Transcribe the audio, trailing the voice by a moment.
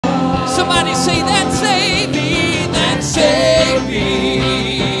Somebody say that saved me, that saved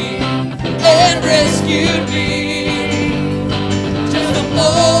me and rescued me. Just a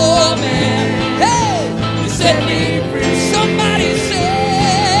moment, hey, you set me free. Somebody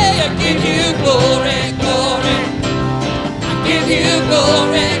say, I give you glory, glory. I give you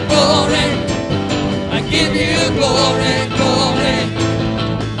glory, glory. I give you glory, glory.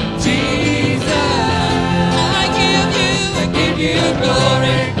 Jesus, I give you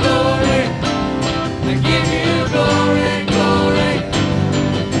glory, glory. I give you glory, glory.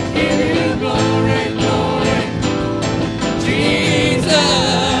 Give you glory, glory. Jesus,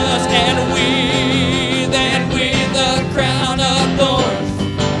 and with the crown of thorns,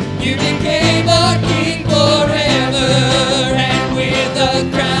 you became a king forever. And with the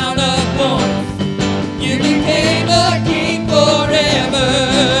crown of thorns, you became a king forever.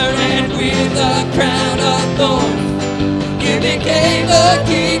 And with the crown of thorns, you became a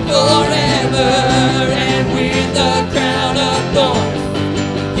king forever. And with the crown of thorns,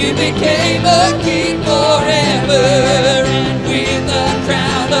 you became a king forever. And with the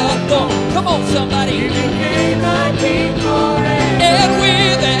crown of thorns, come on somebody, you became a king forever.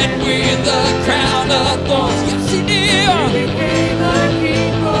 And with the crown of thorns, yes he did. You became a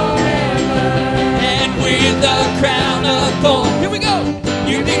king forever. And with the crown of thorns, here we go.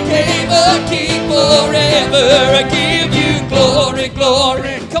 You became a king forever. I give you glory,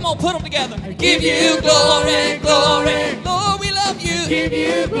 glory. Come on, put them together. I give you glory, glory. Lord, we love you. Give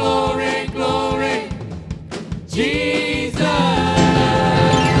you glory, glory. Jesus, I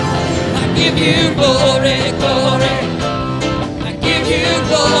give you glory, glory. I give you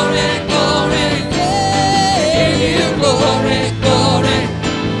glory, glory. Yeah. I give you glory, glory.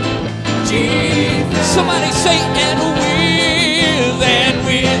 Jesus. Somebody say, and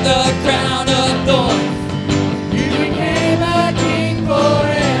with the crown of thorns, you became a king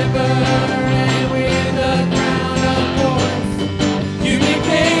forever. And with the crown of thorns, you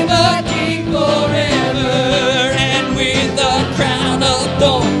became a king forever. And with the crown of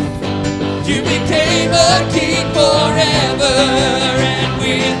thorns, you became a king forever. And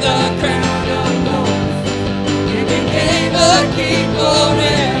with the crown of thorns, you became a king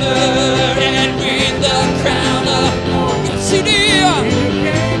forever. And with the crown of thorns, yes he did.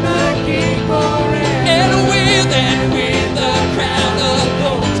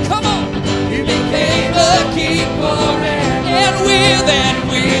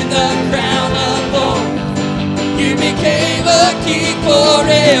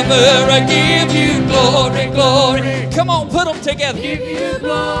 Forever, I give you glory, glory. Come on, put them together. Give you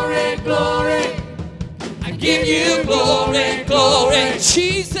glory, glory. I give you glory, glory.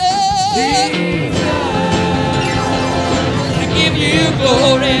 Jesus, I give you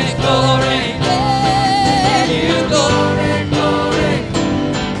glory, glory. I give you glory, glory.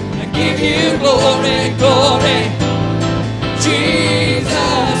 I give you glory, glory.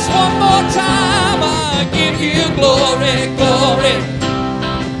 Jesus, one more time, I give you glory, glory.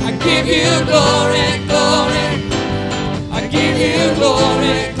 I give you glory, glory. I give you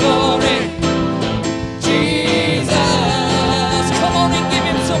glory, glory. Jesus, come on and give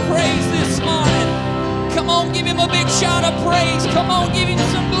him some praise this morning. Come on, give him a big shout of praise. Come on, give him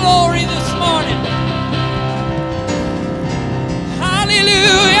some glory this morning.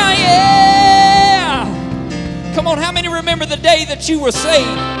 Hallelujah, yeah. Come on, how many remember the day that you were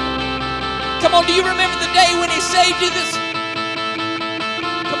saved? Come on, do you remember the day when he saved you this?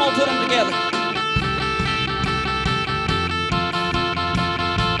 Come on, put them together.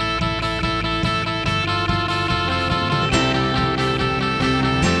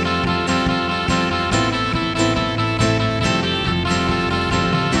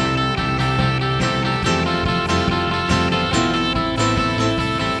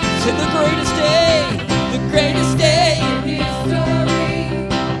 Say the greatest day in history.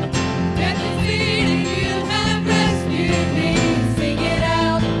 Death defeated, you have rescued me. Sing it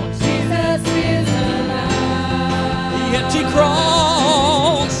out, Jesus is alive. The empty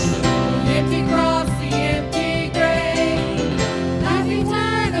cross, the empty grave. Life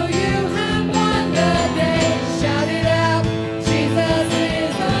eternal, you have won the day. Shout it out, Jesus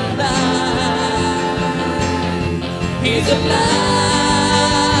is alive. He's alive.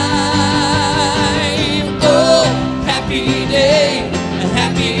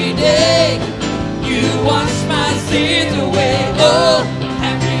 Wash my sins away. Oh,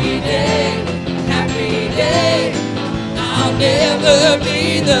 happy day. I'll never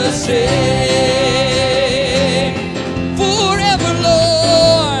be the same. Forever,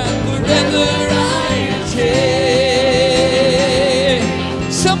 Lord, forever I am changed.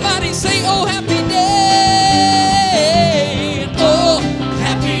 Somebody say, oh, happy day. Oh,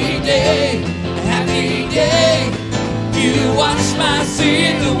 happy day.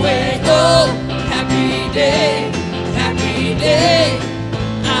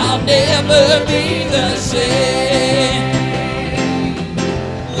 never be the same.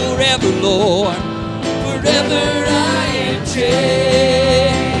 Forever, Lord, forever I am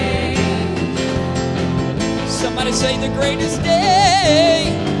changed. Somebody say the greatest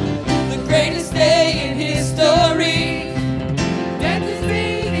day in history. Death is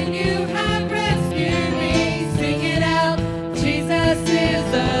pain and you have rescued me. Sing it out, Jesus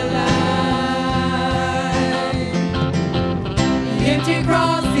is alive. The empty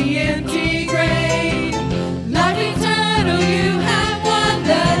cross, the empty grave, life eternal, you have won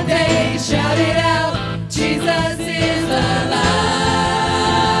the day. Shout it out, Jesus is alive.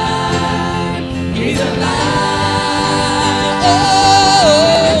 He's alive.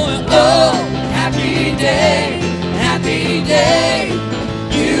 Happy day,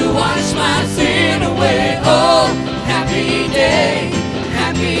 you wash my sin away. Oh, happy day,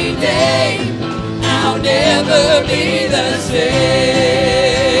 I'll never be the same.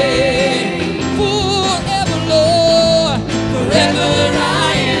 Forever, Lord, forever I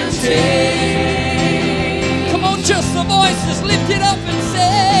am changed. Come on, just the voices, lift it up and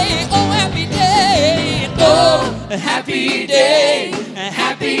say, oh, happy day. Oh, happy day,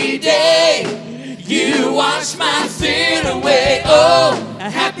 you wash my sin away. Oh, a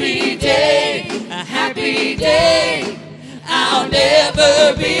happy day, I'll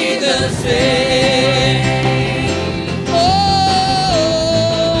never be the same.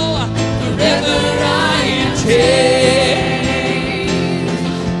 Oh, forever I am changed.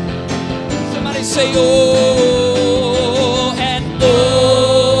 Somebody say, oh, and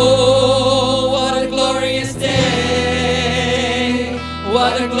oh, what a glorious day,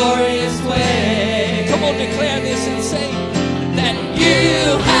 what a glorious way. Come on, declare this and say that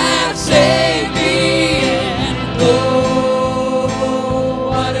you have saved me. And oh,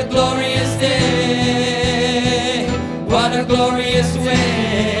 what a glorious day, what a glorious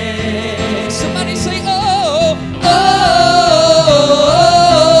way. Somebody say, oh, oh,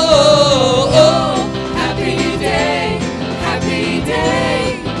 oh, oh, happy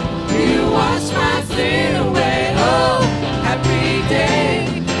day, you wash my sin away. Oh, happy day,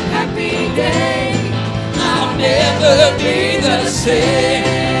 I'll never be the same.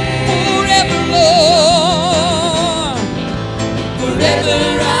 Forever, Lord, forever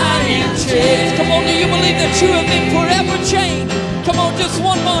I am changed. Come on, do you believe that you have been forever changed? Come on, just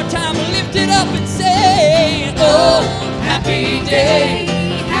one more time, lift it up and say, oh, happy day,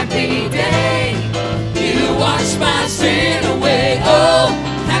 you wash my sin away. Oh,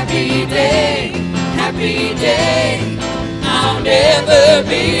 happy day, I'll never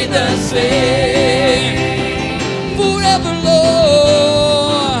be the same. Forever,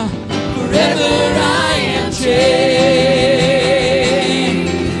 Lord, forever I am changed.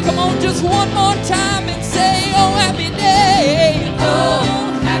 Come on, just one more time and say, oh, happy day. Oh,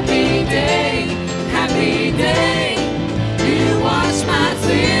 happy day, you wash my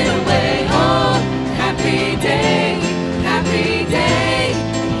sin away. Oh, happy day,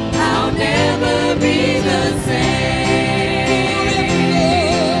 I'll never be the same.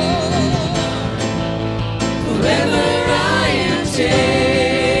 Forever I am changed.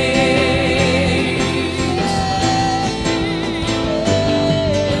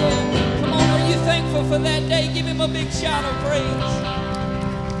 Come on, are you thankful for that day? Give him a big shout of praise.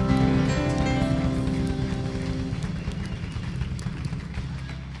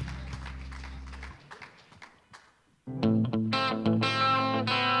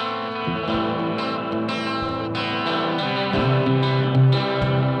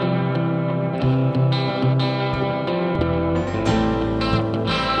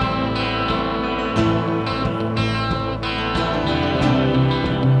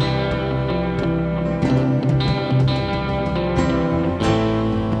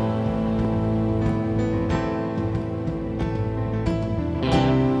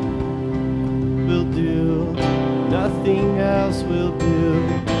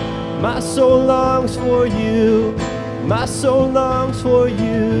 My soul longs for you, my soul longs for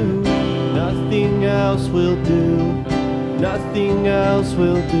you. Nothing else will do, nothing else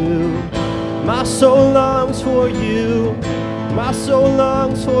will do. My soul longs for you, my soul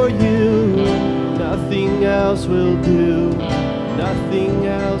longs for you. Nothing else will do, nothing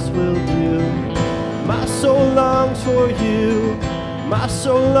else will do. My soul longs for you, my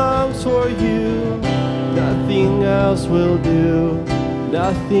soul longs for you. Nothing else will do,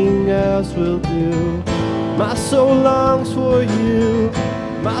 nothing else will do. My soul longs for you,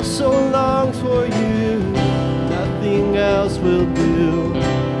 my soul longs for you. Nothing else will do,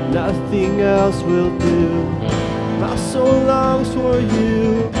 nothing else will do. My soul longs for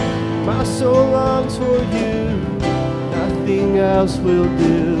you, my soul longs for you. Nothing else will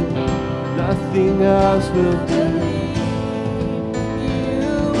do, Nothing else will do.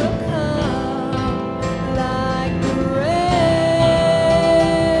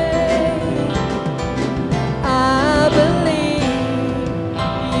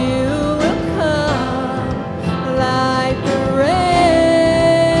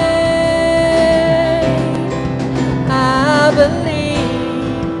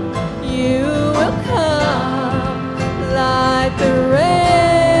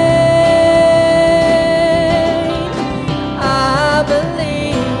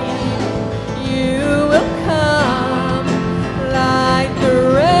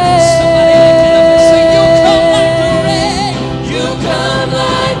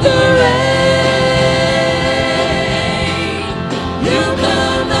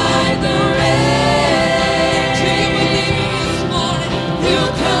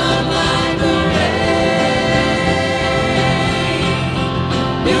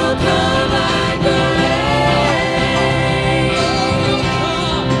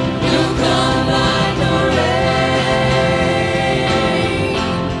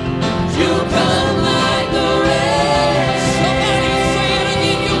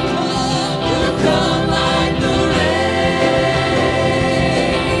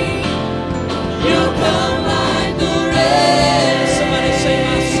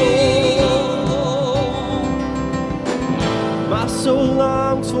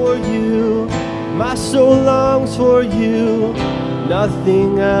 My soul longs for you.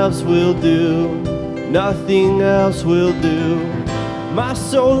 Nothing else will do. Nothing else will do. My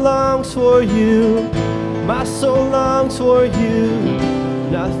soul longs for you. My soul longs for you.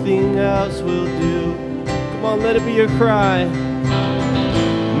 Nothing else will do. Come on, let it be your cry.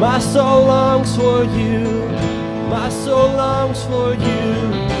 My soul longs for you. My soul longs for you.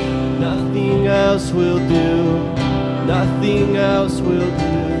 Nothing else will do. Nothing else will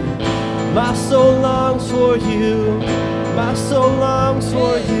do. My soul longs for you. My soul longs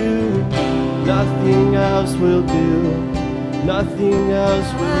for you. Nothing else will do. Nothing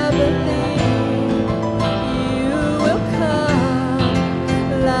else will do. You will come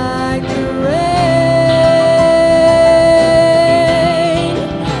like the rain.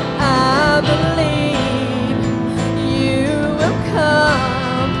 I believe you will come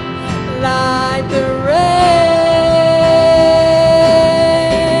like the rain.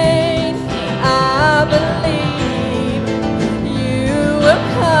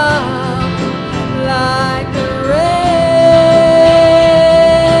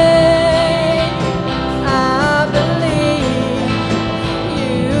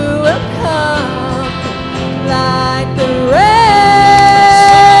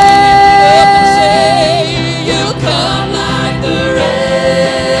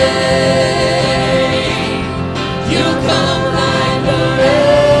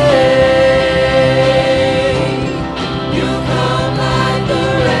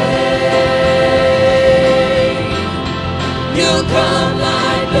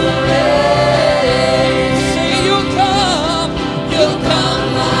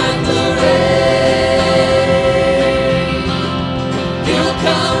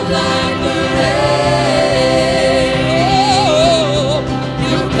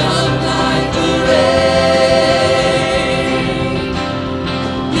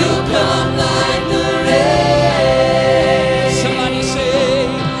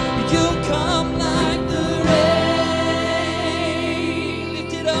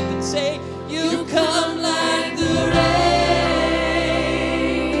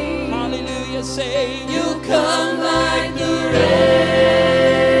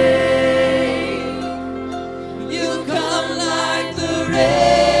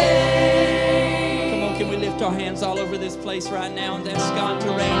 Right now and ask God to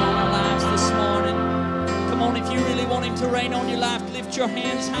rain on our lives this morning. Come on, if you really want Him to rain on your life, lift your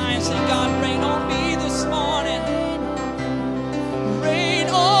hands high and say, God, rain on me this morning. Rain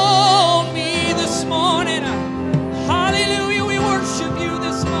on me this morning. Hallelujah, we worship you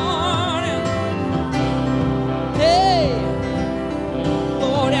this morning. Hey,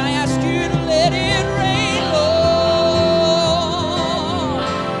 Lord, I ask you to let it rain, Lord.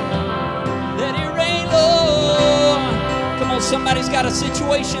 Let it rain, Lord. Come on, somebody's got a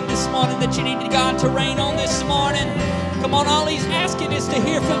situation this morning that you need God to rain on this morning. Come on, all He's asking is to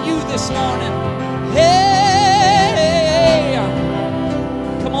hear from you this morning. Hey,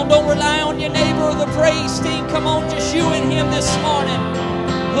 come on, don't rely on your neighbor or the praise team. Come on, just you and Him this morning.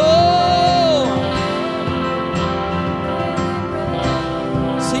 Oh,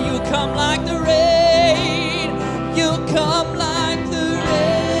 so you come like the rain. You come like the rain.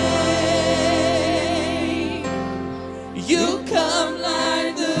 You come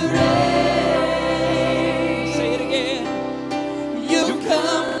like the rain.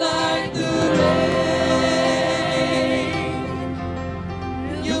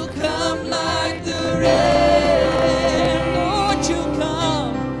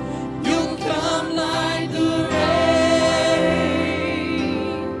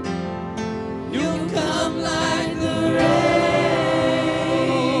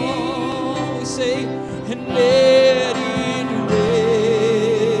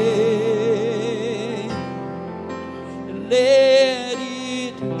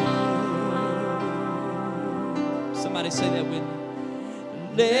 Somebody say that with me.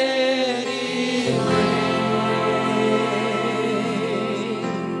 Let it rain.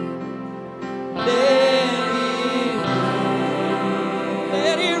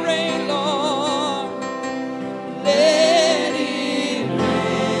 Let it rain, Lord. Let it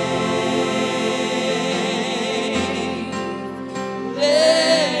rain.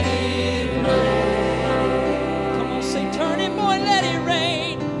 Let it rain. Come on, say, turn it, boy, let it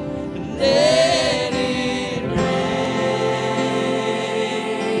rain. Let it rain.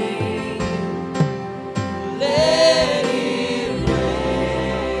 Let it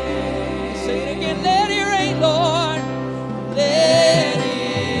rain. Say it again, let it rain, Lord. Let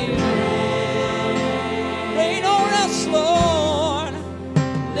it rain. Rain on us, Lord.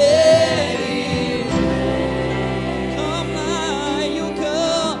 Let it rain. Come like you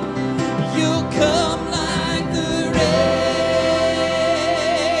come. You come like the rain.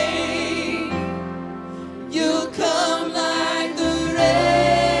 You come like the rain.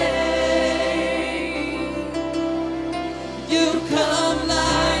 You come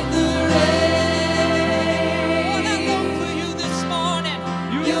like the rain. Lord, I long for you this morning.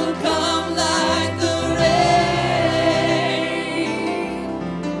 You come like the rain.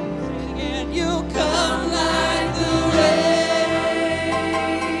 Say it again. You come like the rain.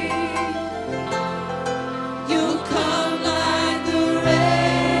 You come like the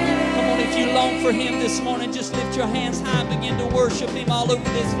rain. Come on, if you long for him this morning, just lift your hands high and begin to worship him all over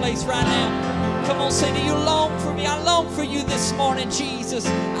this place right now. Come on, say, do you long for me? I long for you this morning, Jesus.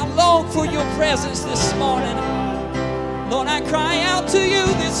 I long for your presence this morning. Lord, I cry out to you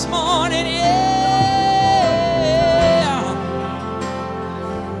this morning. Yeah.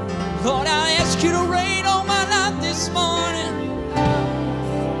 Lord, I ask you to rain on my life this morning.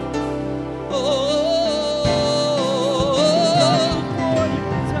 Oh,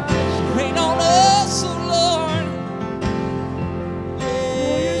 rain on us, oh Lord.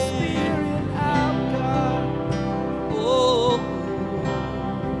 Oh,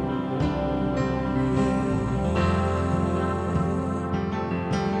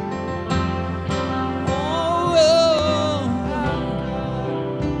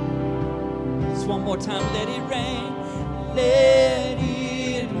 just one more time, let it rain. Let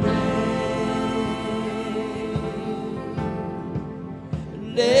it rain.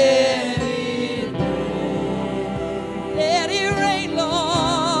 Let it rain. Let it rain,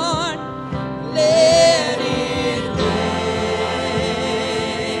 Lord. Let it rain.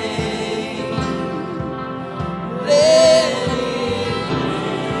 Let it rain.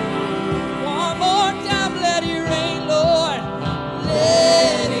 One more time, let it rain, Lord.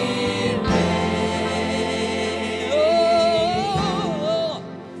 Let it rain. Oh,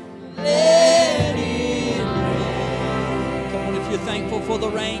 let it rain. Come on, if you're thankful for the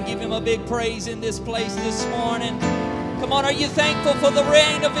rain, give him a big praise in this place this morning. Come on, are you thankful for the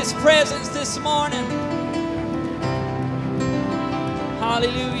rain of his presence this morning?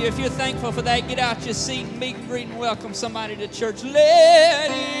 Hallelujah. If you're thankful for that, get out your seat and meet and greet and welcome somebody to church.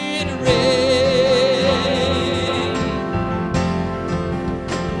 Let it rain.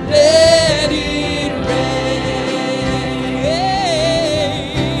 Let it rain.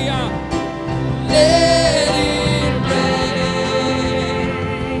 Let it rain.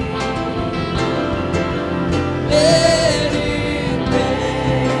 Let it rain.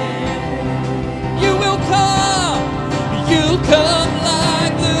 You will come. You come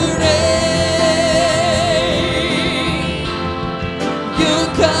like the rain. You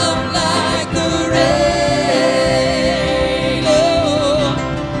come like the rain. Oh,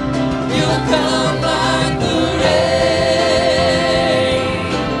 you come like the rain.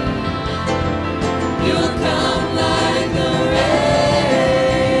 You come like the rain.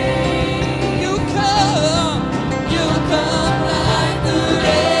 You come like the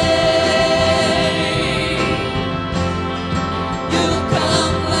rain. You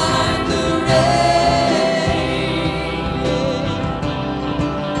come like the rain.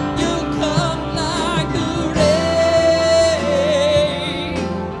 You come like the rain.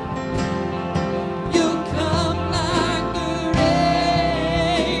 You come like the rain.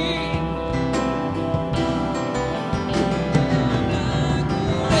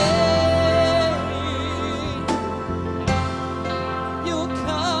 You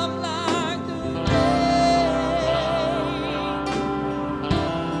come like the rain.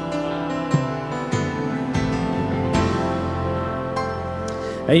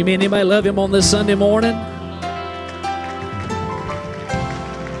 Amen. Anybody love him on this Sunday morning?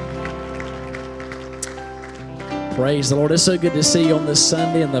 Praise the Lord. It's so good to see you on this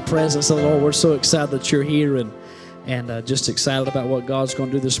Sunday in the presence of the Lord. We're so excited that you're here. And and just excited about what God's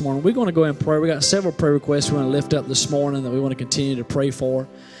going to do this morning. We're going to go in prayer. We got several prayer requests we want to lift up this morning that we want to continue to pray for.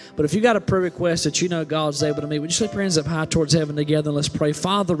 But if you got a prayer request that you know God's able to meet, would you slip your hands up high towards heaven together and let's pray.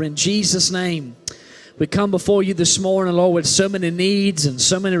 Father, in Jesus' name, we come before you this morning, Lord, with so many needs and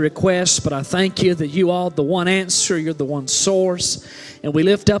so many requests, but I thank you that you are the one answer, you're the one source. And we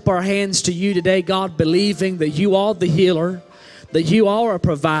lift up our hands to you today, God, believing that you are the healer, that you are a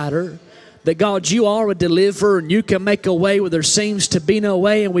provider, that God, you are a deliverer and you can make a way where there seems to be no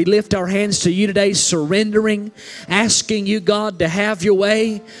way. And we lift our hands to you today, surrendering, asking you, God, to have your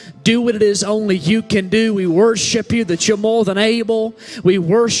way. Do what it is only you can do. We worship you that you're more than able. We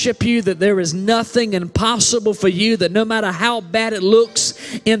worship you that there is nothing impossible for you, that no matter how bad it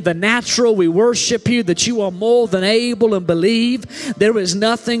looks in the natural, we worship you that you are more than able and believe there is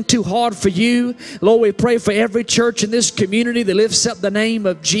nothing too hard for you. Lord, we pray for every church in this community that lifts up the name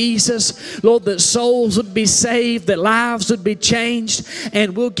of Jesus. Lord, that souls would be saved, that lives would be changed,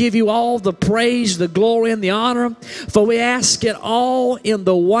 and we'll give you all the praise, the glory, and the honor. For we ask it all in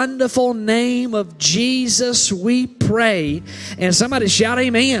the wonderful name of Jesus we pray. And somebody shout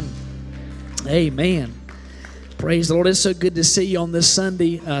amen. Amen. Praise the Lord. It's so good to see you on this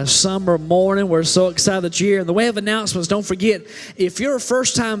Sunday summer morning. We're so excited that you're here. And the way of announcements, don't forget, if you're a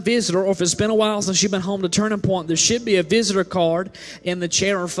first-time visitor or if it's been a while since you've been home to Turning Point, there should be a visitor card in the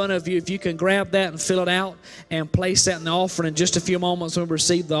chair in front of you. If you can grab that and fill it out and place that in the offering in just a few moments when we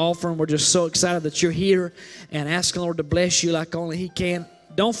receive the offering. We're just so excited that you're here and asking the Lord to bless you like only He can.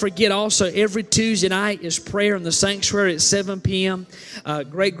 Don't forget also, every Tuesday night is prayer in the sanctuary at 7 p.m. A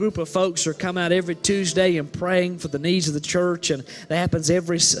great group of folks are coming out every Tuesday and praying for the needs of the church, and that happens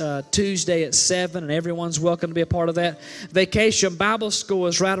every Tuesday at 7, and everyone's welcome to be a part of that. Vacation Bible School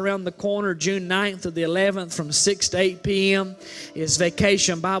is right around the corner, June 9th to the 11th from 6 to 8 p.m. is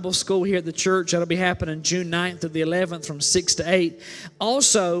Vacation Bible School here at the church. That'll be happening June 9th to the 11th from 6 to 8.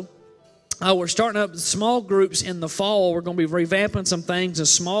 Also, we're starting up small groups in the fall. We're going to be revamping some things, and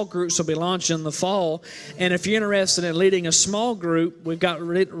small groups will be launching in the fall. And if you're interested in leading a small group, we've got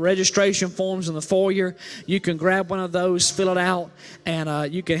registration forms in the foyer. You can grab one of those, fill it out,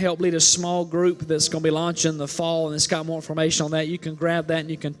 and you can help lead a small group that's going to be launching in the fall. And it's got more information on that. You can grab that and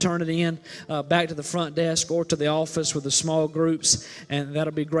you can turn it in back to the front desk or to the office with the small groups, and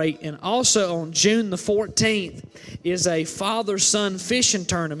that'll be great. And also on June the 14th is a father-son fishing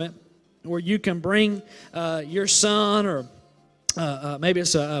tournament, where you can bring your son, or maybe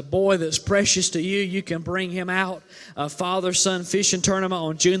it's a boy that's precious to you. You can bring him out. A father-son fishing tournament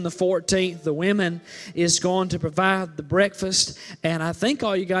on June the 14th. The women is going to provide the breakfast. And I think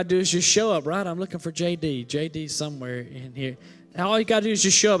all you got to do is just show up, right? I'm looking for JD. JD's somewhere in here. All you got to do is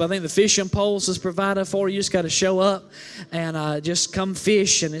just show up. I think the fishing poles is provided for you. You just got to show up and just come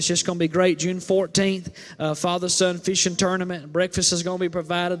fish, and it's just going to be great. June 14th, father-son fishing tournament. Breakfast is going to be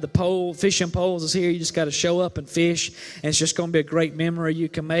provided. The fishing poles is here. You just got to show up and fish, and it's just going to be a great memory you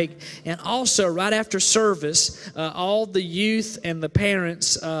can make. And also, right after service, all the youth and the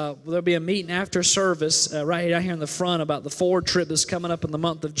parents, there'll be a meeting after service right here in the front about the Ford trip that's coming up in the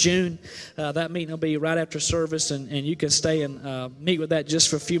month of June. That meeting will be right after service, and you can stay and meet with that just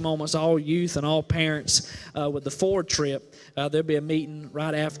for a few moments. All youth and all parents with the Ford trip, there'll be a meeting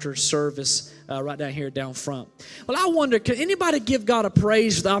right after service right down here down front. Well, I wonder, can anybody give God a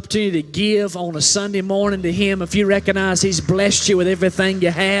praise for the opportunity to give on a Sunday morning to Him if you recognize He's blessed you with everything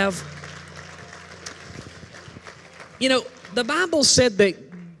you have? You know, the Bible said that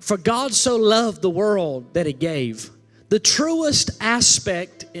for God so loved the world that He gave. The truest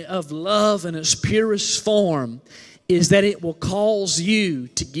aspect of love in its purest form is that it will cause you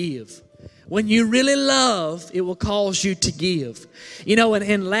to give. When you really love, it will cause you to give. You know,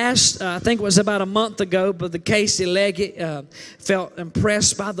 and last, I think it was about a month ago, Brother Casey Leggett felt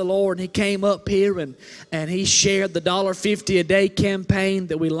impressed by the Lord, and he came up here and he shared the $1.50 a day campaign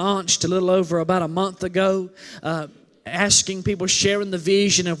that we launched a little over about a month ago, asking people, sharing the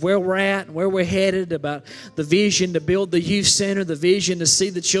vision of where we're at and where we're headed, about the vision to build the youth center, the vision to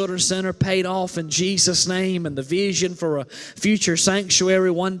see the children's center paid off in Jesus' name, and the vision for a future sanctuary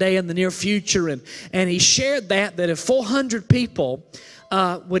one day in the near future. And he shared that if 400 people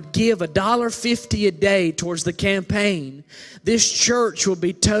would give $1.50 a day towards the campaign, this church will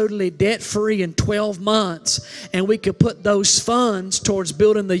be totally debt-free in 12 months, and we could put those funds towards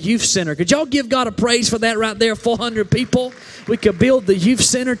building the youth center. Could y'all give God a praise for that right there? 400 people. We could build the youth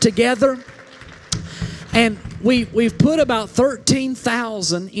center together. And we've put about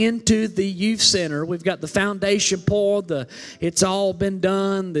 $13,000 into the youth center. We've got the foundation poured. It's all been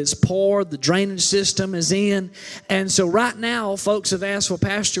done. It's poured. The drainage system is in. And so right now, folks have asked, well,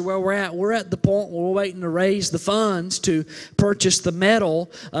 Pastor, where we're at the point where we're waiting to raise the funds to purchase the metal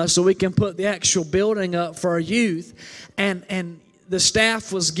so we can put the actual building up for our youth. And the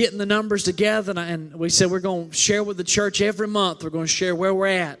staff was getting the numbers together, and we said we're going to share with the church every month. We're going to share where we're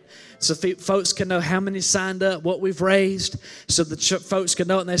at, so folks can know how many signed up, what we've raised, so the folks can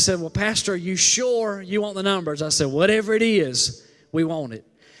know it. And they said, well, Pastor, are you sure you want the numbers? I said, whatever it is, we want it.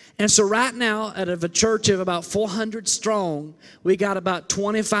 And so right now, out of a church of about 400 strong, we got about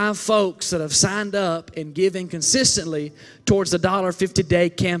 25 folks that have signed up and giving consistently towards the $1.50 day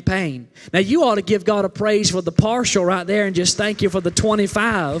campaign. Now, you ought to give God a praise for the partial right there and just thank you for the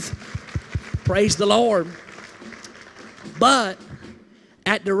 25. Praise the Lord. But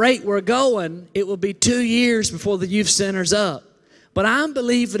at the rate we're going, it will be 2 years before the youth center's up. But I'm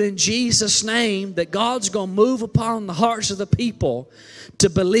believing in Jesus' name that God's going to move upon the hearts of the people to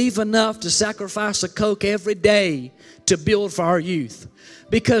believe enough to sacrifice a Coke every day to build for our youth.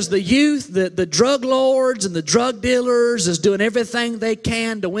 Because the youth, the drug lords and the drug dealers is doing everything they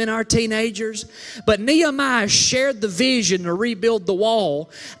can to win our teenagers. But Nehemiah shared the vision to rebuild the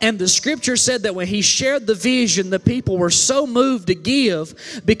wall. And the scripture said that when he shared the vision, the people were so moved to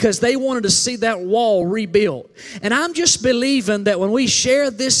give because they wanted to see that wall rebuilt. And I'm just believing that when we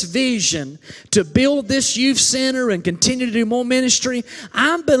share this vision to build this youth center and continue to do more ministry,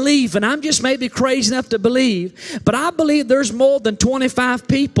 I'm believing, I'm just maybe crazy enough to believe, but I believe there's more than 25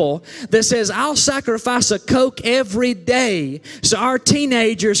 people that says, I'll sacrifice a Coke every day so our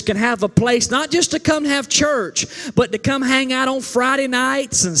teenagers can have a place not just to come have church, but to come hang out on Friday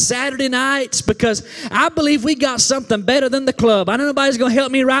nights and Saturday nights, because I believe we got something better than the club. I know nobody's going to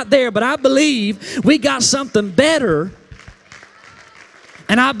help me right there, but I believe we got something better,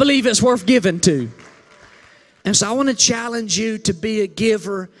 and I believe it's worth giving to. And so I want to challenge you to be a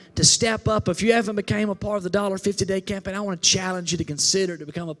giver, to step up. If you haven't become a part of the $1.50 day campaign, I want to challenge you to consider to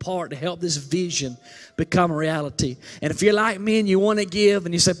become a part to help this vision become a reality. And if you're like me and you want to give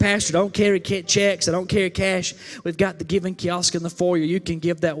and you say, Pastor, I don't carry checks, I don't carry cash, we've got the giving kiosk in the foyer. You can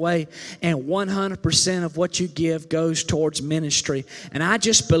give that way. And 100% of what you give goes towards ministry. And I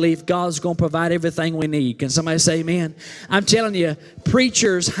just believe God's going to provide everything we need. Can somebody say amen? I'm telling you,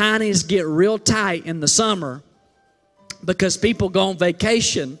 preachers' heinies get real tight in the summer because people go on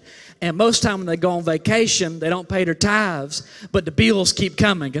vacation, and most time when they go on vacation, they don't pay their tithes, but the bills keep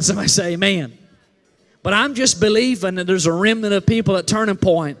coming. Can somebody say amen? But I'm just believing that there's a remnant of people at Turning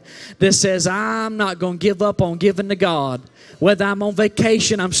Point that says, I'm not going to give up on giving to God. Whether I'm on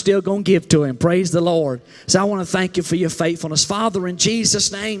vacation, I'm still going to give to Him. Praise the Lord. So I want to thank you for your faithfulness. Father, in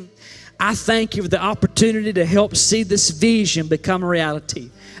Jesus' name, I thank you for the opportunity to help see this vision become a reality.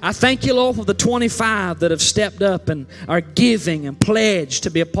 I thank you, Lord, for the 25 that have stepped up and are giving and pledged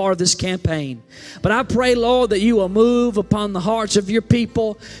to be a part of this campaign. But I pray, Lord, that you will move upon the hearts of your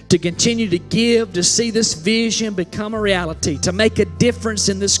people to continue to give, to see this vision become a reality, to make a difference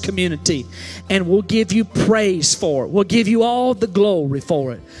in this community. And we'll give you praise for it. We'll give you all the glory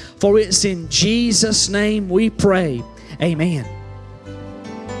for it. For it's in Jesus' name we pray. Amen.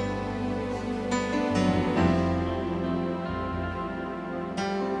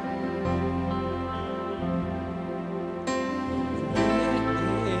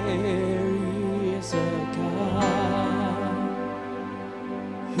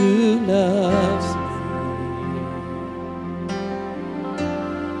 Who loves me?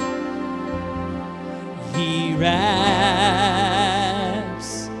 He wraps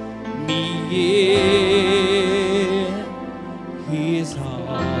me in His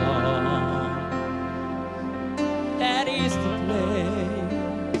arms. That is the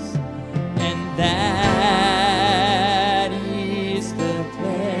place, and that is the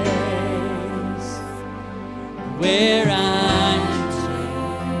place where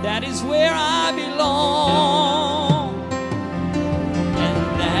that is where I belong,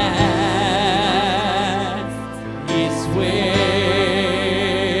 and that is where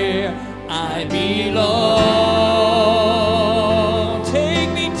I belong.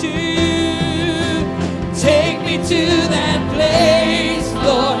 Take me to that place,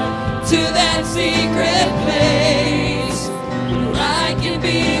 Lord, to that secret place where I can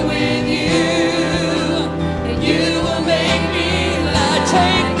be with you, and you will make me light.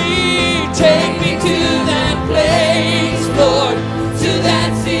 Take me to that place, Lord, to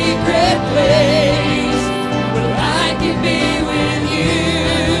that secret place where I can be with you,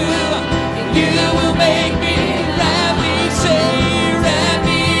 and you will make me wrap me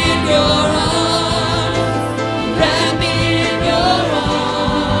in your arms.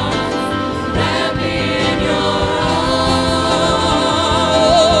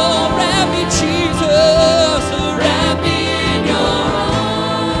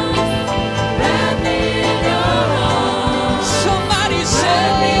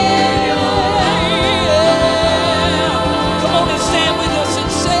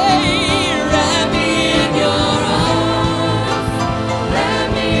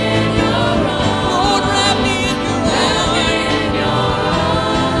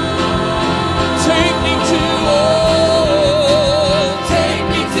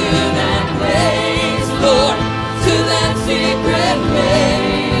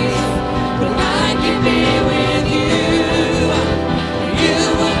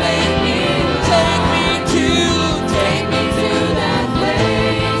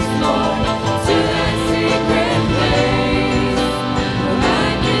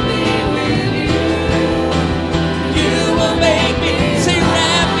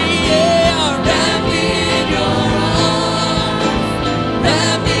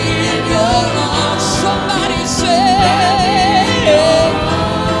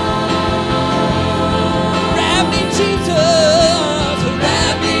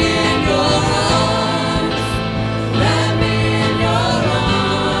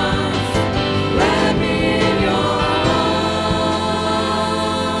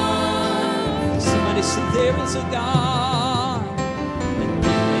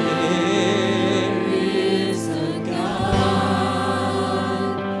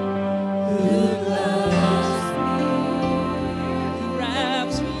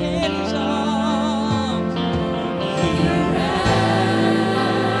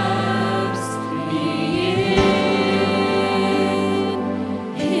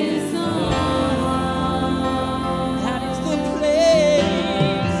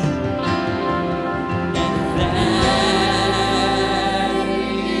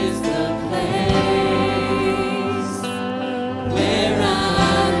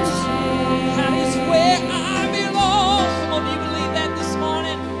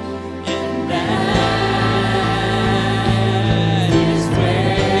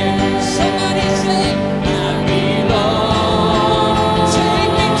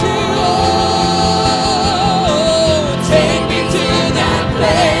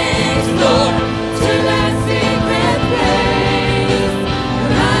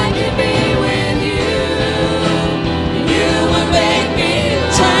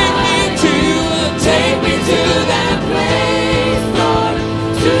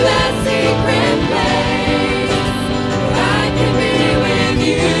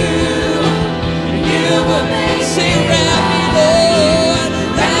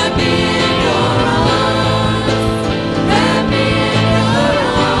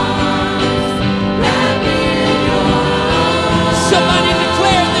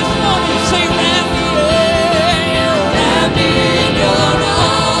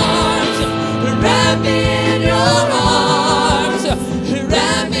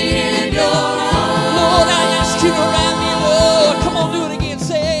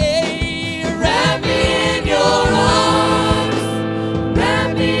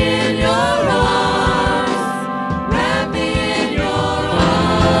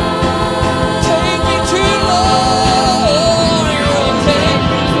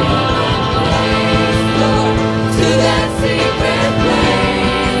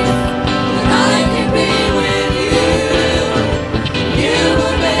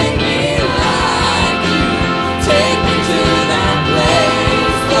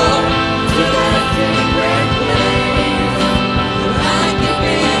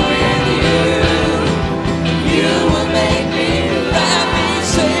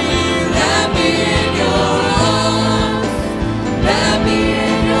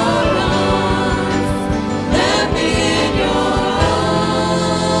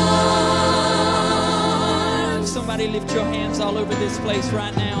 this place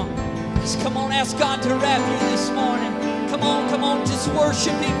right now. Just come on, ask God to wrap you this morning. Come on, just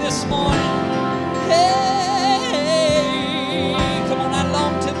worship Him this morning. Hey, come on, I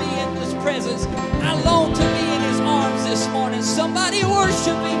long to be in His presence. I long to be in His arms this morning. Somebody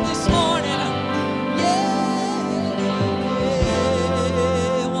worship Him this morning. Yeah,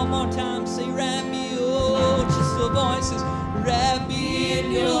 one more time, say, wrap me, oh, just the voices. Wrap me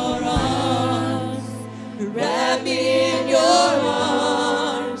in your arms. Wrap me in your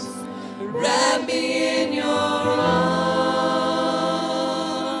arms. Wrap me in your arms.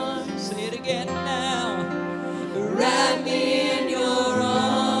 Say it again now. Wrap me in your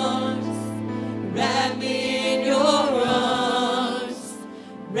arms. Wrap me in your arms.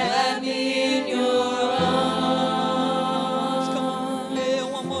 Wrap me in your arms. Come on, yeah,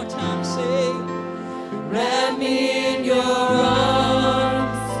 one more time. Say, wrap me in your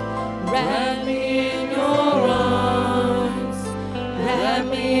arms. Wrap me in your arms. Wrap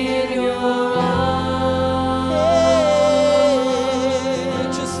me in your arms. Yeah,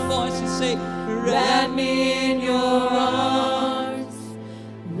 just a voice and say, wrap me in your arms.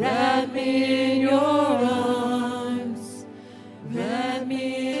 Wrap me in your arms. Wrap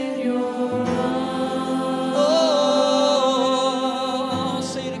me in your arms. Oh,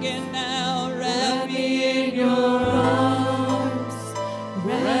 say it again now. Wrap me in your arms.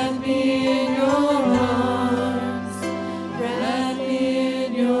 Wrap me in your arms. Wrap me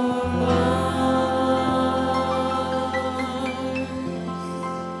in your arms.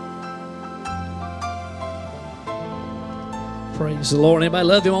 Praise the Lord. Anybody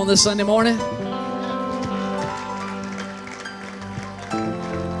love Him on this Sunday morning?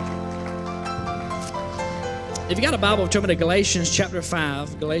 If you got a Bible, turn me to Galatians chapter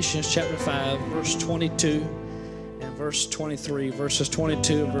 5. Galatians chapter 5, verse 22 and verse 23. Verses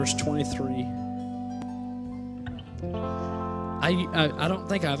 22 and verse 23. I don't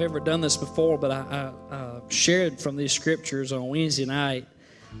think I've ever done this before, but I shared from these scriptures on Wednesday night,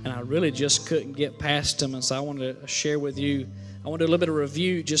 and I really just couldn't get past them, and so I wanted to share with you. I want to do a little bit of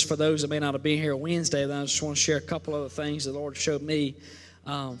review just for those that may not have been here Wednesday. Then I just want to share a couple other things the Lord showed me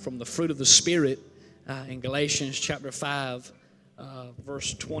from the fruit of the Spirit in Galatians chapter 5,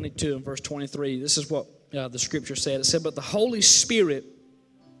 verse 22 and verse 23. This is what the scripture said. It said, "But the Holy Spirit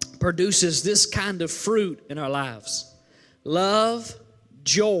produces this kind of fruit in our lives: love,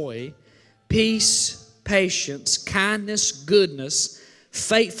 joy, peace, patience, kindness, goodness,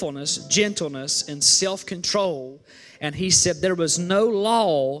 faithfulness, gentleness, and self-control." And he said there was no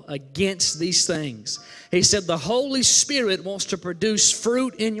law against these things. He said the Holy Spirit wants to produce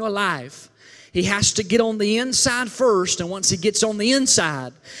fruit in your life. He has to get on the inside first, and once he gets on the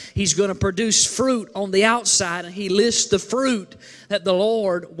inside, he's going to produce fruit on the outside. And he lists the fruit that the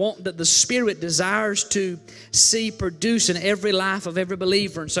Lord that the Spirit desires to see produce in every life of every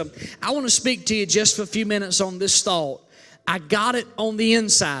believer. And so I want to speak to you just for a few minutes on this thought. I got it on the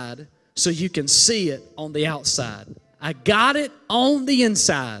inside so you can see it on the outside. I got it on the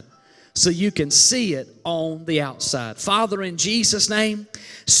inside so you can see it on the outside. Father, in Jesus' name,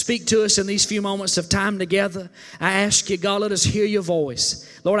 speak to us in these few moments of time together. I ask you, God, let us hear your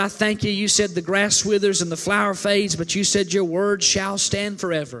voice. Lord, I thank you. You said the grass withers and the flower fades, but you said your word shall stand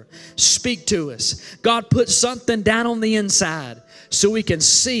forever. Speak to us. God, put something down on the inside so we can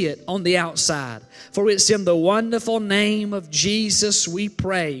see it on the outside. For it's in the wonderful name of Jesus we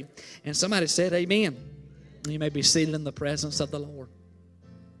pray. And somebody said amen. You may be seated in the presence of the Lord.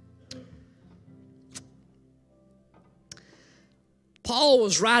 Paul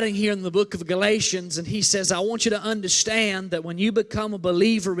was writing here in the book of Galatians, and he says, I want you to understand that when you become a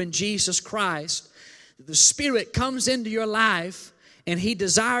believer in Jesus Christ, the Spirit comes into your life, and He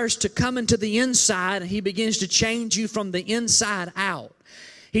desires to come into the inside, and He begins to change you from the inside out.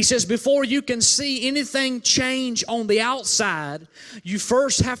 He says, before you can see anything change on the outside, you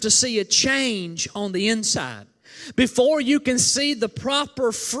first have to see a change on the inside. Before you can see the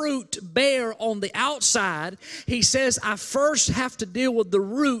proper fruit bear on the outside, he says, I first have to deal with the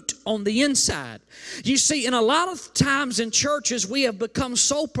root on the inside. You see, in a lot of times in churches, we have become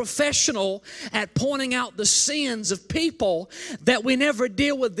so professional at pointing out the sins of people that we never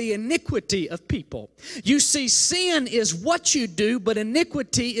deal with the iniquity of people. You see, sin is what you do, but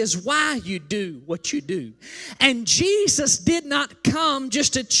iniquity is why you do what you do. And Jesus did not come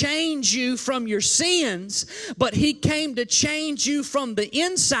just to change you from your sins, but he came to change you from the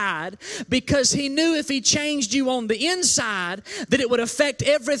inside, because he knew if he changed you on the inside that it would affect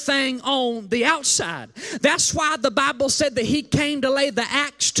everything on the outside. That's why the Bible said that he came to lay the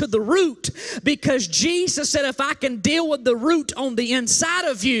axe to the root, because Jesus said, if I can deal with the root on the inside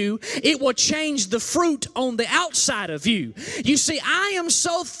of you, it will change the fruit on the outside of you. You see, I am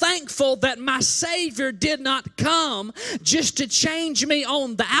so thankful that my Savior did not come just to change me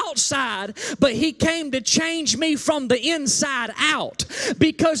on the outside, but he came to change me from the inside out.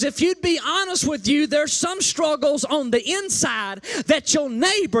 Because if you'd be honest with you, there's some struggles on the inside that your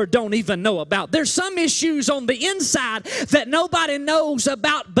neighbor don't even know about. There's some issues on the inside that nobody knows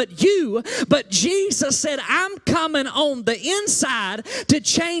about but you. But Jesus said, I'm coming on the inside to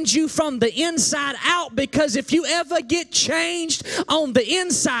change you from the inside out, because if you ever get changed on the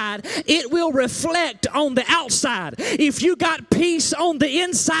inside, it will reflect on the outside. If you got peace on the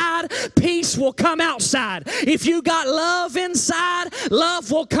inside, peace will come outside. If you got love inside, love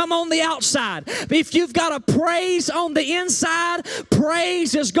will come on the outside. If you've got a praise on the inside,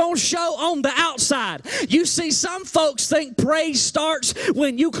 praise is going to show on the outside. You see, some folks think praise starts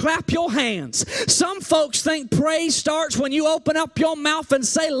when you clap your hands. Some folks think praise starts when you open up your mouth and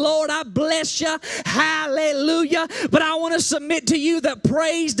say, Lord, I bless you, hallelujah. But I want to submit to you that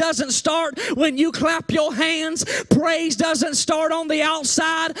praise doesn't start when you clap your hands. Praise doesn't start on the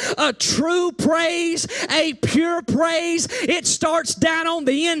outside. A true praise, a pure praise, it starts down on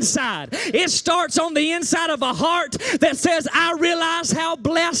the inside. It starts on the inside of a heart that says, I realize how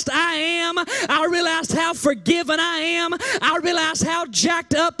blessed I am. I realize how forgiven I am. I realize how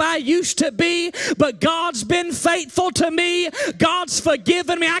jacked up I used to be, but God's been faithful to me. God's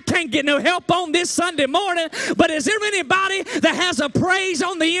forgiven me. I can't get no help on this Sunday morning, but is there anybody that has a praise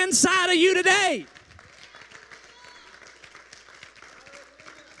on the inside of you today?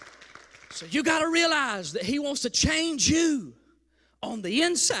 So you got to realize that he wants to change you on the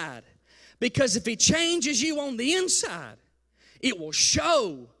inside, because if he changes you on the inside, it will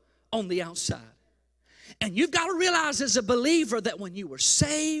show on the outside. And you've got to realize as a believer that when you were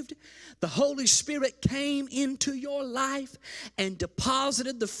saved, the Holy Spirit came into your life and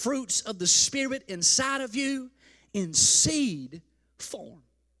deposited the fruits of the Spirit inside of you in seed form.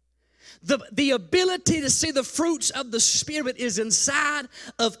 The ability to see the fruits of the Spirit is inside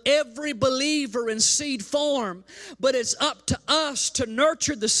of every believer in seed form, but it's up to us to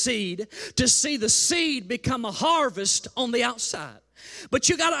nurture the seed, to see the seed become a harvest on the outside. But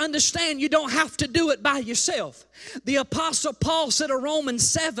you got to understand, you don't have to do it by yourself. The Apostle Paul said in Romans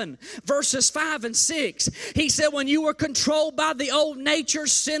 7, verses 5 and 6, he said, when you were controlled by the old nature,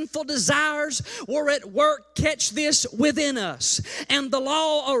 sinful desires were at work, catch this, within us. And the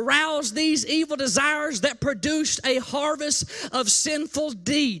law aroused these evil desires that produced a harvest of sinful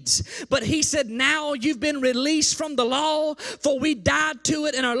deeds. But he said, now you've been released from the law, for we died to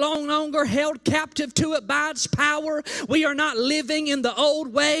it and are no longer held captive to it by its power. We are not living in the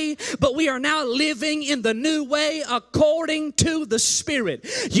old way, but we are now living in the new way, according to the Spirit.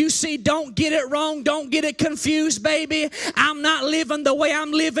 You see, don't get it wrong. Don't get it confused, baby. I'm not living the way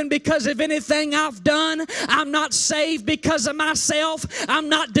I'm living because of anything I've done. I'm not saved because of myself. I'm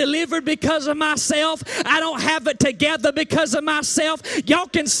not delivered because of myself. I don't have it together because of myself. Y'all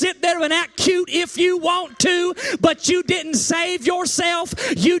can sit there and act cute if you want to, but you didn't save yourself.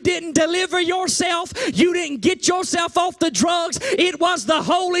 You didn't deliver yourself. You didn't get yourself off the drugs. It was the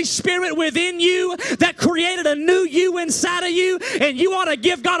Holy Spirit within you that created a new you inside of you, and you ought to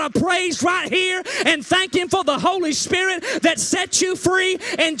give God a praise right here and thank him for the Holy Spirit that set you free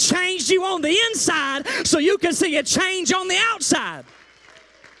and changed you on the inside so you can see a change on the outside.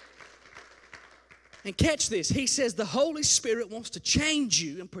 And catch this, he says the Holy Spirit wants to change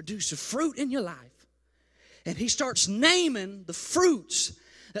you and produce a fruit in your life. And he starts naming the fruits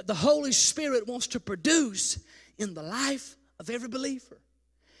that the Holy Spirit wants to produce in the life of every believer.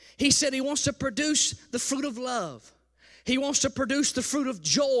 He said he wants to produce the fruit of love. He wants to produce the fruit of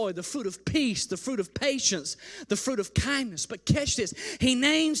joy, the fruit of peace, the fruit of patience, the fruit of kindness. But catch this, he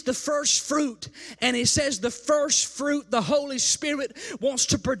names the first fruit, and he says the first fruit the Holy Spirit wants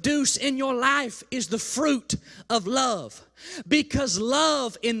to produce in your life is the fruit of love. Because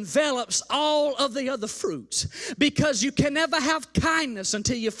love envelops all of the other fruits. Because you can never have kindness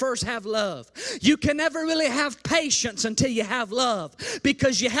until you first have love. You can never really have patience until you have love.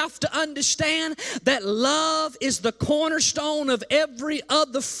 Because you have to understand that love is the cornerstone of every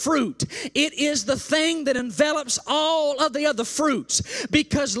other fruit. It is the thing that envelops all of the other fruits.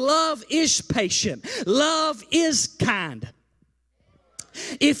 Because love is patient. Love is kind.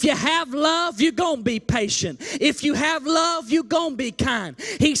 If you have love, you're going to be patient. If you have love, you're going to be kind.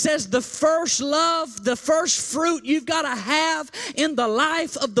 He says the first love, the first fruit you've got to have in the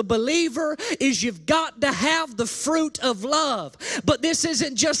life of the believer is you've got to have the fruit of love. But this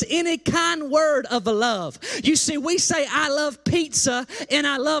isn't just any kind word of a love. You see, we say, I love pizza and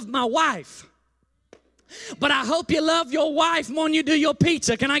I love my wife. But I hope you love your wife more than you do your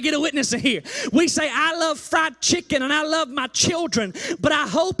pizza. Can I get a witness in here? We say, I love fried chicken and I love my children. But I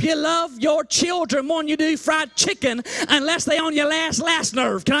hope you love your children more than you do fried chicken unless they on your last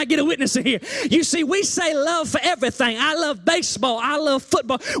nerve. Can I get a witness in here? You see, we say love for everything. I love baseball. I love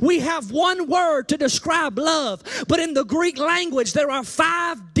football. We have one word to describe love. But in the Greek language, there are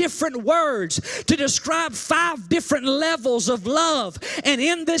 5 different words to describe 5 different levels of love. And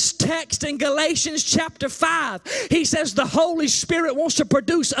in this text in Galatians chapter 5, he says the Holy Spirit wants to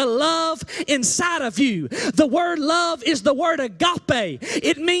produce a love inside of you. The word love is the word agape.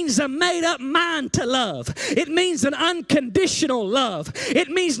 It means a made-up mind to love. It means an unconditional love. It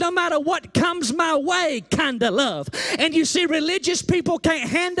means no matter what comes my way kind of love. And you see, religious people can't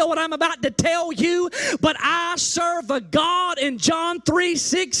handle what I'm about to tell you, but I serve a God in John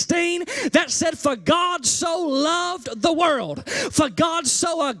 3:16 that said, for God so loved the world. For God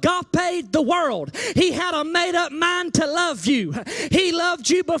so agape the world. He had a made-up mind to love you. He loved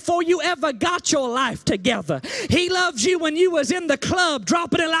you before you ever got your life together. He loved you when you was in the club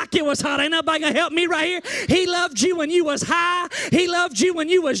dropping it like it was hot. Ain't nobody gonna help me right here. He loved you when you was high. He loved you when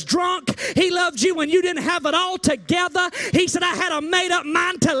you was drunk. He loved you when you didn't have it all together. He said, I had a made-up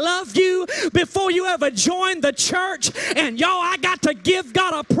mind to love you before you ever joined the church. And y'all, I got to give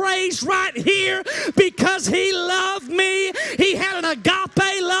God a praise right here because He loved me. He had an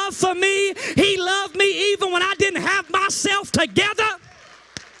agape love for me. He loved me even when I didn't have myself together.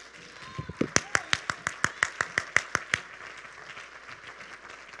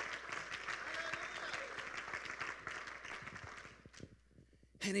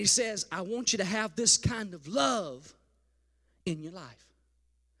 And he says, I want you to have this kind of love in your life.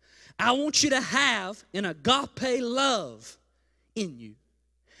 I want you to have an agape love in you.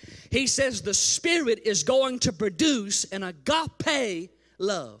 He says the Spirit is going to produce an agape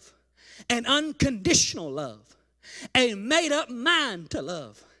love, an unconditional love, a made-up mind to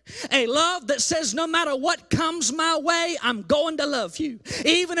love. A love that says no matter what comes my way, I'm going to love you.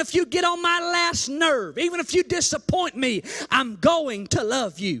 Even if you get on my last nerve, even if you disappoint me, I'm going to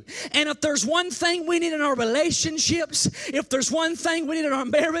love you. And if there's one thing we need in our relationships, if there's one thing we need in our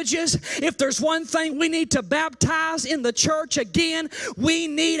marriages, if there's one thing we need to baptize in the church again, we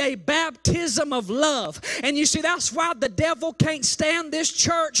need a baptism of love. And you see, that's why the devil can't stand this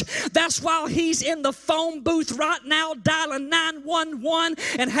church. That's why he's in the phone booth right now dialing 911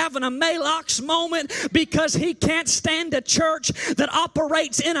 and having a Malox moment, because he can't stand a church that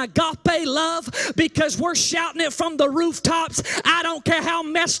operates in agape love, because we're shouting it from the rooftops. I don't care how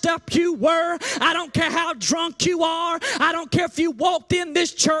messed up you were. I don't care how drunk you are. I don't care if you walked in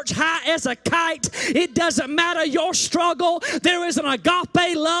this church high as a kite. It doesn't matter your struggle. There is an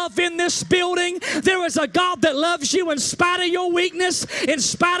agape love in this building. There is a God that loves you in spite of your weakness, in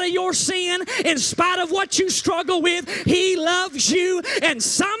spite of your sin, in spite of what you struggle with. He loves you, and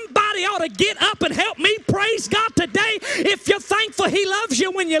somebody ought to get up and help me praise God today. If you're thankful He loves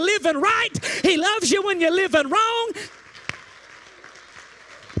you when you're living right, He loves you when you're living wrong.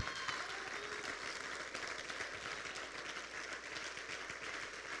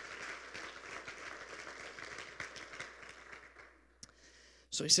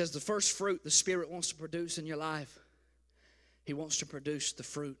 So he says the first fruit the Spirit wants to produce in your life, He wants to produce the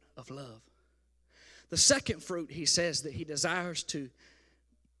fruit of love. The second fruit, he says, that He desires to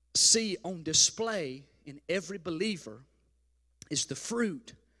see on display in every believer is the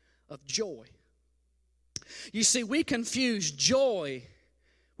fruit of joy. You see, we confuse joy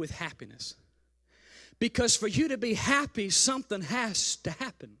with happiness, because for you to be happy, something has to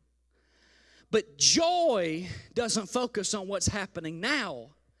happen. But joy doesn't focus on what's happening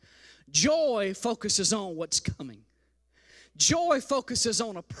now. Joy focuses on what's coming. Joy focuses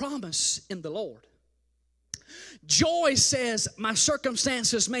on a promise in the Lord. Joy says, my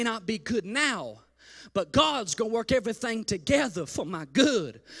circumstances may not be good now, but God's going to work everything together for my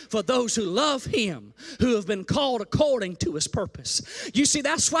good, for those who love Him, who have been called according to His purpose. You see,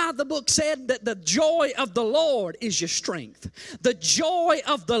 that's why the book said that the joy of the Lord is your strength. The joy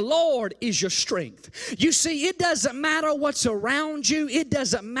of the Lord is your strength. You see, it doesn't matter what's around you. It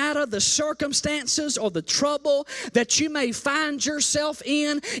doesn't matter the circumstances or the trouble that you may find yourself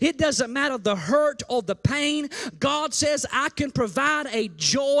in. It doesn't matter the hurt or the pain. God says, I can provide a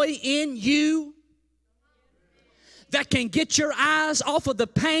joy in you that can get your eyes off of the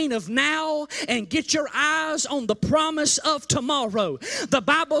pain of now and get your eyes on the promise of tomorrow. The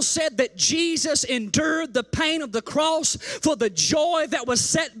Bible said that Jesus endured the pain of the cross for the joy that was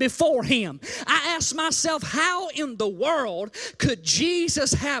set before him. I asked myself, how in the world could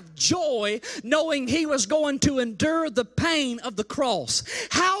Jesus have joy knowing he was going to endure the pain of the cross?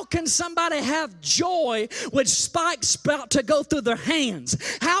 How can somebody have joy with spikes about to go through their hands?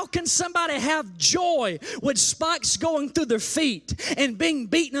 How can somebody have joy with spikes going through their feet and being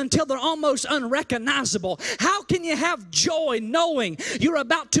beaten until they're almost unrecognizable? How can you have joy knowing you're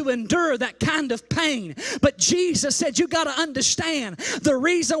about to endure that kind of pain? But Jesus said, you got to understand, the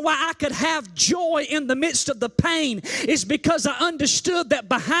reason why I could have joy in the midst of the pain is because I understood that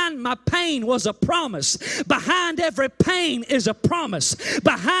behind my pain was a promise. Behind every pain is a promise.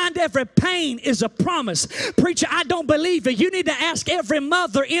 Behind every pain is a promise. Preacher, I don't believe it. You need to ask every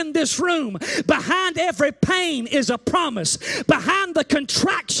mother in this room. Behind every pain is a promise. Behind the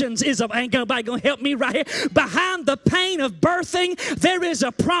contractions is a, ain't nobody gonna help me right here. Behind the pain of birthing, there is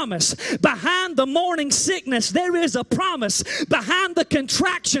a promise. Behind the morning sickness, there is a promise. Behind the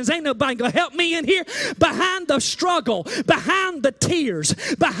contractions, ain't nobody gonna help me in here. Behind the struggle, behind the tears,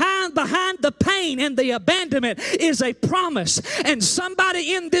 behind the pain and the abandonment is a promise. And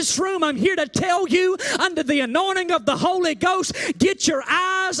somebody in this room, I'm here to tell you, under the anointing of the Holy Ghost, get your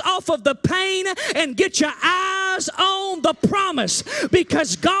eyes off of the pain and get your eyes on the promise,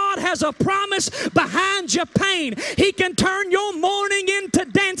 because God has a promise behind your pain. He can turn your mourning into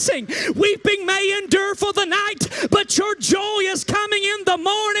dancing. Weeping may endure for the night, but your joy is coming in the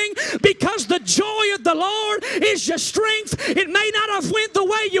morning, because the joy of the Lord is your strength. It may not have went the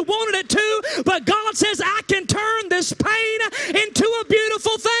way you wanted it to, but God says, I can turn this pain into a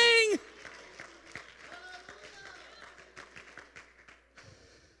beautiful thing.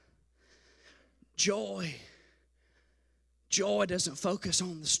 Joy doesn't focus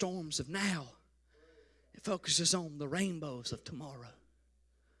on the storms of now. It focuses on the rainbows of tomorrow.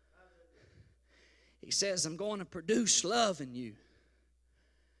 He says, I'm going to produce love in you.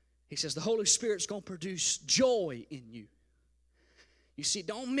 He says, the Holy Spirit's going to produce joy in you. You see,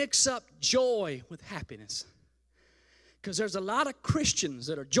 don't mix up joy with happiness, because there's a lot of Christians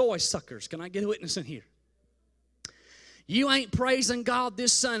that are joy suckers. Can I get a witness in here? You ain't praising God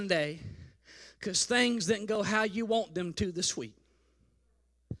this Sunday because things didn't go how you want them to this week.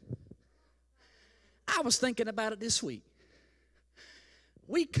 I was thinking about it this week.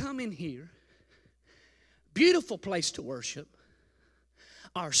 We come in here, beautiful place to worship.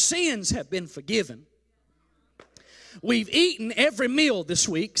 Our sins have been forgiven. We've eaten every meal this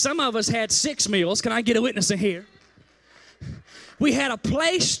week. Some of us had 6 meals. Can I get a witness in here? We had a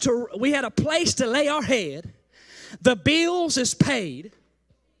place to lay our head. The bills is paid.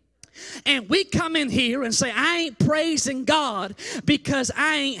 And we come in here and say, I ain't praising God because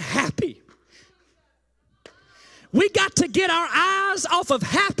I ain't happy. We got to get our eyes off of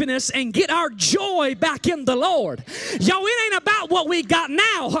happiness and get our joy back in the Lord. Yo, it ain't about what we got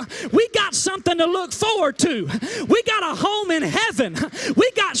now. We got something to look forward to. We got a home in heaven.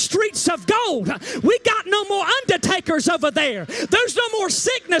 We got streets of gold. We got no more undertakers over there. There's no more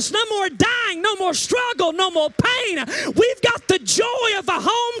sickness, no more dying, no more struggle, no more pain. We've got the joy of a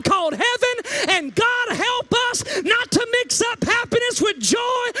home called heaven, and God help us not to mix up happiness with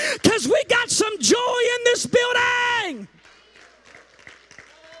joy, because we got some joy in this building.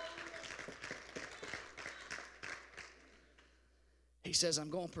 He says, I'm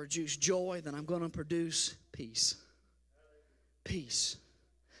going to produce joy, then I'm going to produce peace. Peace.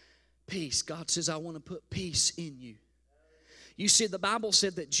 Peace. God says, I want to put peace in you. You see, the Bible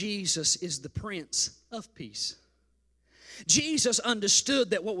said that Jesus is the Prince of Peace. Jesus understood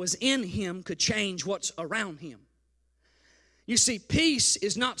that what was in him could change what's around him. You see, peace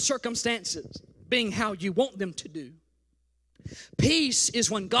is not circumstances being how you want them to do. Peace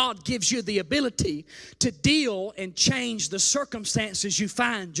is when God gives you the ability to deal and change the circumstances you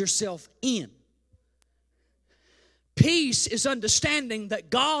find yourself in. Peace is understanding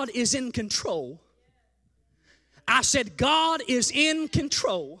that God is in control. I said God is in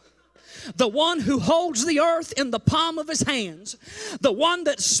control. The one who holds the earth in the palm of his hands, the one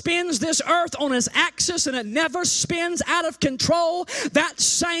that spins this earth on his axis and it never spins out of control, that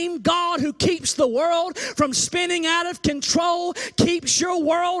same God who keeps the world from spinning out of control keeps your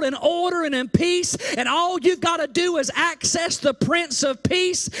world in order and in peace. And all you've got to do is access the Prince of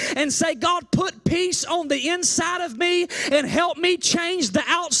Peace and say, God, put peace on the inside of me and help me change the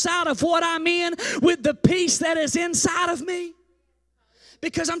outside of what I'm in with the peace that is inside of me.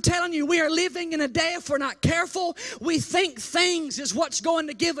 Because I'm telling you, we are living in a day, if we're not careful, we think things is what's going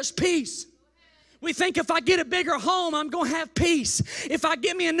to give us peace. We think if I get a bigger home, I'm going to have peace. If I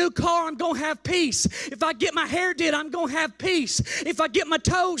get me a new car, I'm going to have peace. If I get my hair did, I'm going to have peace. If I get my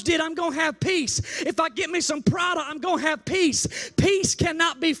toes did, I'm going to have peace. If I get me some Prada, I'm going to have peace. Peace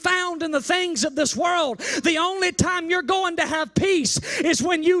cannot be found in the things of this world. The only time you're going to have peace is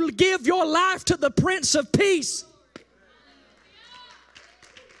when you give your life to the Prince of Peace.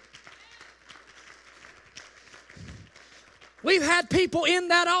 We've had people in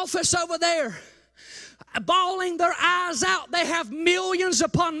that office over there bawling their eyes out. They have millions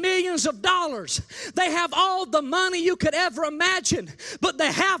upon millions of dollars. They have all the money you could ever imagine, but they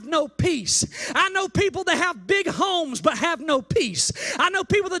have no peace. I know people that have big homes but have no peace. I know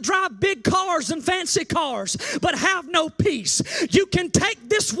people that drive big cars and fancy cars but have no peace. You can take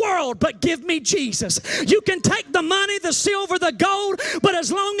this world but give me Jesus. You can take the money, the silver, the gold, but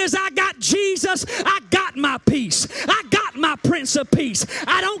as long as I got Jesus, I got my peace. I got my Prince of Peace.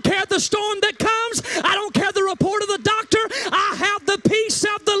 I don't care the storm that comes. I don't care the report of the doctor. I have the peace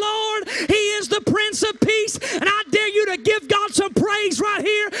of the Lord. He is the Prince of Peace. And I dare you to give God some praise right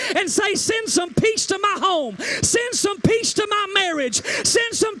here and say, send some peace to my home. Send some peace to my marriage.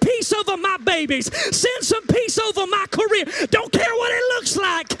 Send some peace over my babies. Send some peace over my career. Don't care what it looks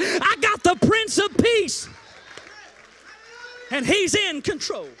like. I got the Prince of Peace. And He's in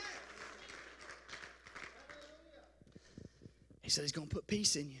control. He said He's going to put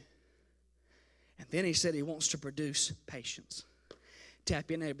peace in you. And then He said He wants to produce patience. Tap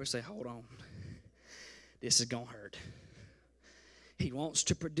your neighbor and say, hold on. This is going to hurt. He wants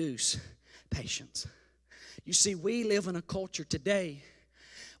to produce patience. You see, we live in a culture today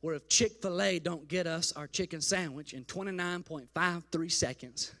where if Chick-fil-A don't get us our chicken sandwich in 29.53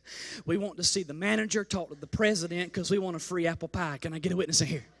 seconds, we want to see the manager talk to the president because we want a free apple pie. Can I get a witness in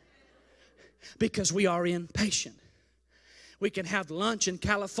here? Because we are impatient. We can have lunch in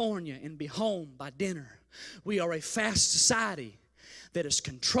California and be home by dinner. We are a fast society that is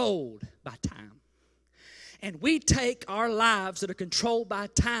controlled by time. And we take our lives that are controlled by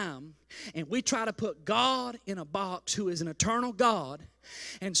time and we try to put God in a box who is an eternal God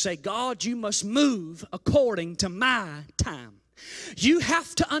and say, God, you must move according to my time. You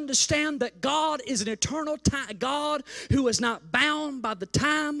have to understand that God is an eternal God who is not bound by the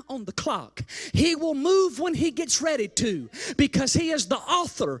time on the clock. He will move when He gets ready to because He is the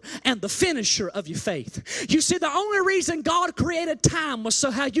author and the finisher of your faith. You see, the only reason God created time was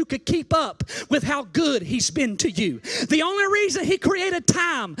so how you could keep up with how good He's been to you. The only reason He created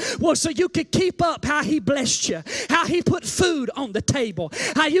time was so you could keep up how He blessed you, how He put food on the table,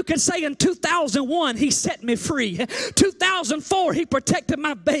 how you could say in 2001 He set me free, 2004 He protected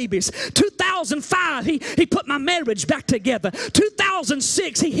my babies. 2005, he put my marriage back together.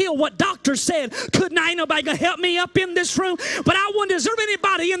 2006, He healed what doctors said could not. Ain't nobody gonna help me up in this room. But I wonder, is there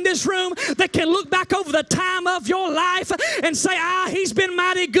anybody in this room that can look back over the time of your life and say, He's been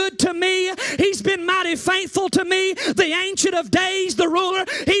mighty good to me. He's been mighty faithful to me. The Ancient of Days, the ruler,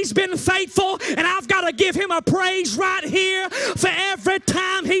 He's been faithful. And I've got to give Him a praise right here for every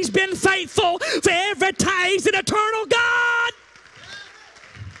time He's been faithful, for every time He's an eternal God.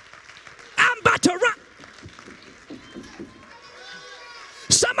 I'm about to run.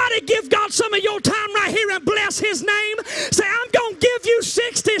 Somebody give God some of your time right here and bless His name. Say, I'm going to give you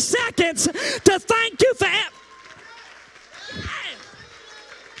 60 seconds to thank you for it.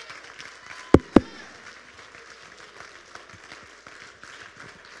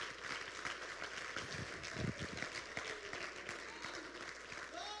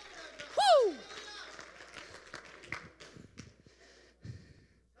 Woo!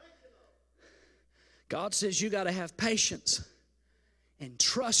 God says you got to have patience and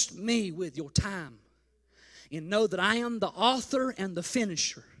trust me with your time and know that I am the author and the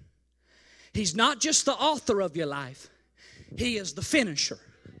finisher. He's not just the author of your life. He is the finisher.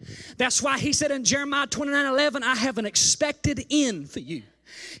 That's why He said in Jeremiah 29:11, I have an expected end for you.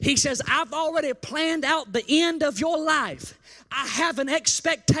 He says, I've already planned out the end of your life. I have an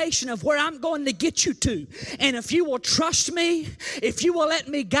expectation of where I'm going to get you to. And if you will trust me, if you will let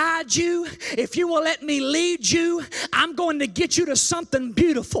me guide you, if you will let me lead you, I'm going to get you to something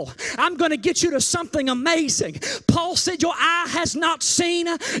beautiful. I'm going to get you to something amazing. Paul said, your eye has not seen,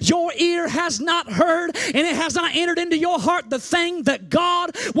 your ear has not heard, and it has not entered into your heart the thing that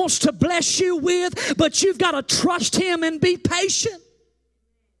God wants to bless you with. But you've got to trust Him and be patient.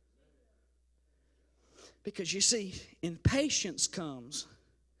 Because you see, impatience comes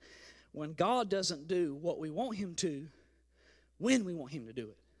when God doesn't do what we want Him to, when we want Him to do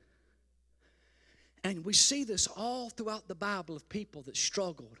it. And we see this all throughout the Bible of people that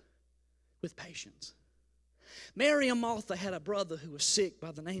struggled with patience. Mary and Martha had a brother who was sick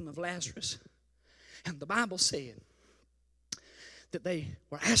by the name of Lazarus. And the Bible said that they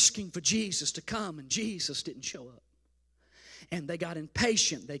were asking for Jesus to come, and Jesus didn't show up. And they got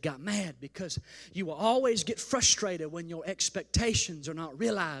impatient. They got mad, because you will always get frustrated when your expectations are not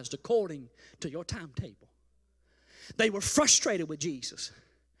realized according to your timetable. They were frustrated with Jesus.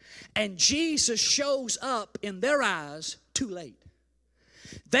 And Jesus shows up in their eyes too late.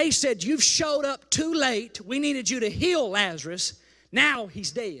 They said, "You've showed up too late. We needed you to heal Lazarus. Now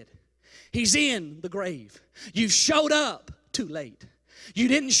he's dead. He's in the grave. You showed up too late. You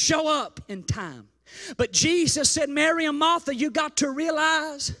didn't show up in time." But Jesus said, "Mary and Martha, you got to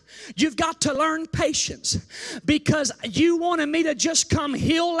realize you've got to learn patience, because you wanted me to just come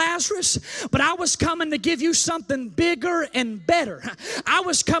heal Lazarus, but I was coming to give you something bigger and better. I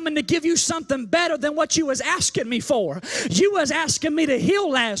was coming to give you something better than what you was asking me for. You was asking me to heal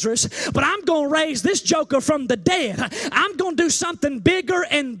Lazarus, but I'm going to raise this joker from the dead. I'm going to do something bigger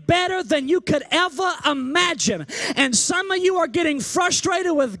and better than you could ever imagine." And some of you are getting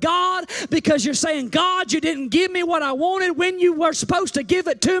frustrated with God because you're saying, "God, you didn't give me what I wanted when you were supposed to give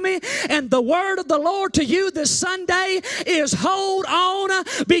it to me." And the word of the Lord to you this Sunday is, hold on,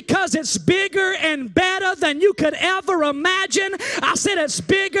 because it's bigger and better than you could ever imagine. I said it's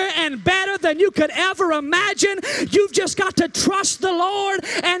bigger and better than you could ever imagine. You've just got to trust the Lord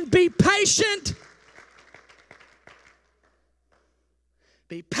and be patient.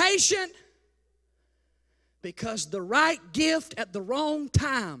 Be patient, because the right gift at the wrong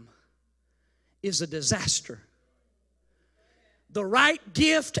time is a disaster. The right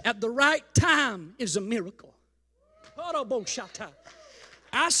gift at the right time is a miracle.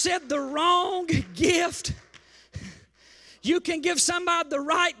 I said the wrong gift. You can give somebody the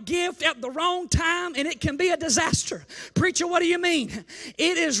right gift at the wrong time, and it can be a disaster. Preacher, what do you mean?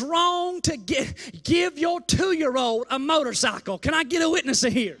 It is wrong to give your 2-year-old a motorcycle. Can I get a witness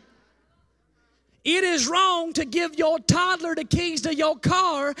in here? It is wrong to give your toddler the keys to your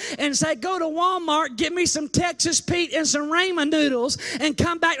car and say, "Go to Walmart, get me some Texas Pete and some ramen noodles and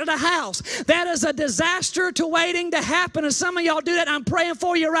come back to the house." That is a disaster to waiting to happen. And some of y'all do that. I'm praying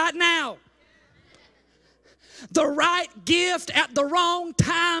for you right now. The right gift at the wrong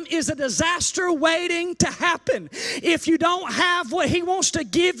time is a disaster waiting to happen. If you don't have what He wants to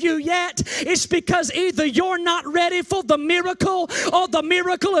give you yet, it's because either you're not ready for the miracle, or the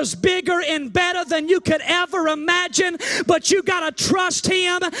miracle is bigger and better than you could ever imagine. But you got to trust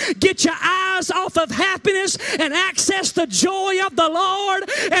Him. Get your eyes off of happiness and access the joy of the Lord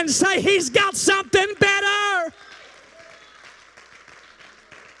and say, "He's got something better."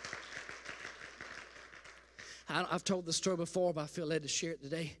 I've told the story before, but I feel led to share it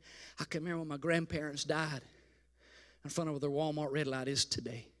today. I can remember when my grandparents died in front of where their Walmart red light is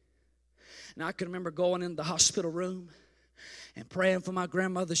today. And I can remember going in the hospital room and praying for my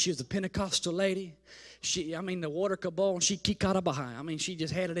grandmother. She was a Pentecostal lady. The water could boil, and she kikara behind. She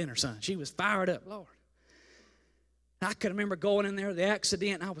just had it in her, son. She was fired up, Lord. I can remember going in there, the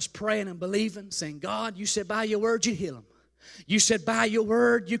accident, and I was praying and believing, saying, "God, you said by your word you'd heal him. You said by your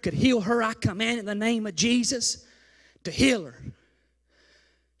word you could heal her. I command in the name of Jesus to heal her."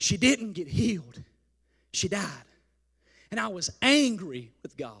 She didn't get healed. She died. And I was angry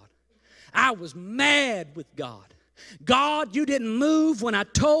with God. I was mad with God. God, you didn't move when I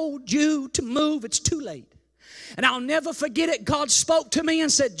told you to move. It's too late. And I'll never forget it. God spoke to me and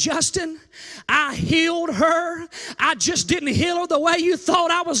said, "Justin, I healed her. I just didn't heal her the way you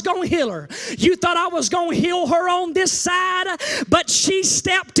thought I was going to heal her. You thought I was going to heal her on this side, but she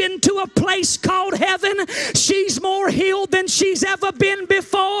stepped into a place called heaven. She's more healed than she's ever been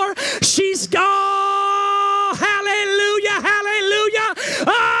before. She's gone." Hallelujah, hallelujah.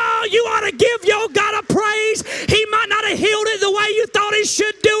 Oh, you ought to give your God a praise. He might not have healed it the way you thought He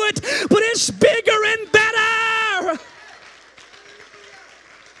should do it, but it's bigger and better.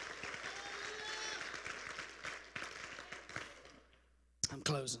 I'm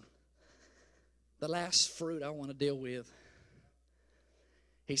closing. The last fruit I want to deal with.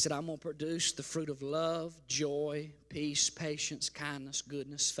 He said, "I'm going to produce the fruit of love, joy, peace, patience, kindness,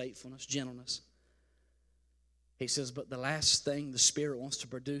 goodness, faithfulness, gentleness." He says, but the last thing the Spirit wants to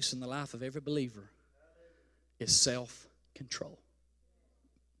produce in the life of every believer is self-control.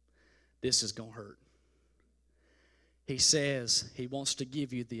 This is going to hurt. He says He wants to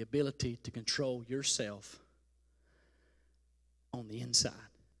give you the ability to control yourself on the inside.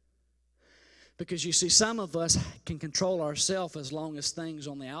 Because you see, some of us can control ourselves as long as things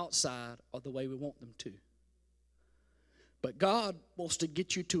on the outside are the way we want them to. But God wants to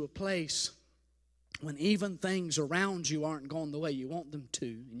get you to a place when even things around you aren't going the way you want them to,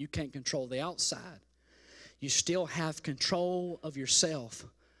 and you can't control the outside, you still have control of yourself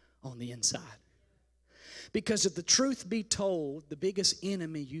on the inside. Because if the truth be told, the biggest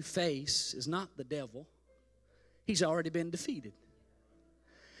enemy you face is not the devil. He's already been defeated.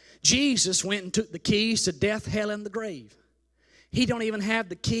 Jesus went and took the keys to death, hell, and the grave. He don't even have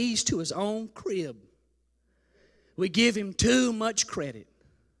the keys to his own crib. We give him too much credit.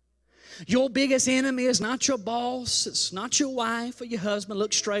 Your biggest enemy is not your boss. It's not your wife or your husband.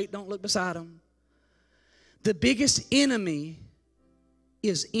 Look straight. Don't look beside him. The biggest enemy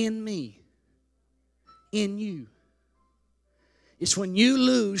is in me, in you. It's when you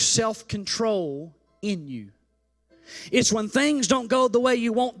lose self-control in you. It's when things don't go the way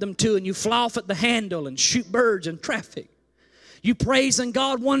you want them to and you fly off at the handle and shoot birds in traffic. You praising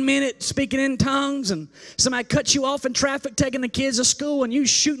God one minute, speaking in tongues, and somebody cuts you off in traffic taking the kids to school and you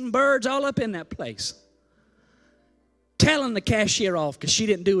shooting birds all up in that place. Telling the cashier off because she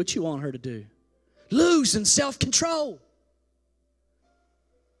didn't do what you want her to do. Losing self-control.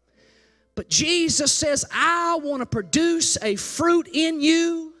 But Jesus says, I want to produce a fruit in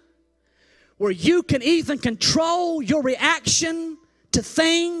you where you can even control your reaction to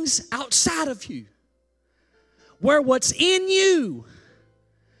things outside of you. Where what's in you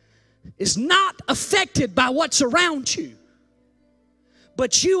is not affected by what's around you,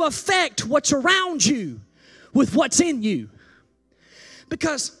 but you affect what's around you with what's in you.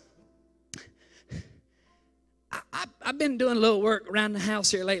 Because I've been doing a little work around the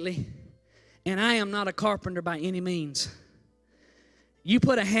house here lately, and I am not a carpenter by any means. You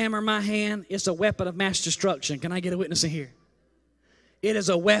put a hammer in my hand, it's a weapon of mass destruction. Can I get a witness in here? It is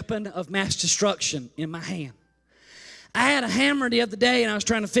a weapon of mass destruction in my hand. I had a hammer the other day, and I was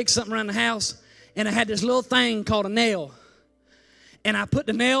trying to fix something around the house, and I had this little thing called a nail. And I put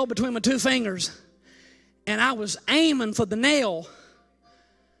the nail between my two fingers, and I was aiming for the nail,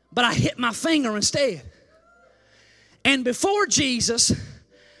 but I hit my finger instead. And before Jesus,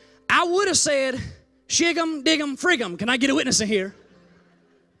 I would have said, shig 'em, dig 'em, frig 'em. Can I get a witness in here?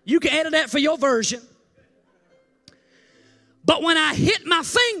 You can edit that for your version. But when I hit my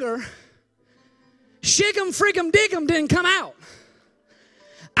finger, shig 'em, frig 'em, dig 'em didn't come out.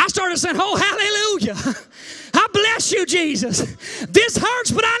 I started saying, oh, hallelujah. I bless you, Jesus. This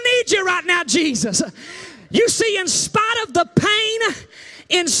hurts, but I need you right now, Jesus. You see, in spite of the pain,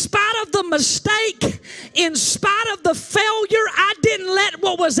 in spite of the mistake, in spite of the failure, I didn't let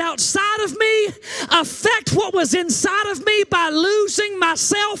what was outside of me affect what was inside of me by losing my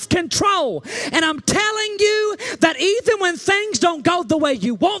self-control. And I'm telling you that even when things don't go the way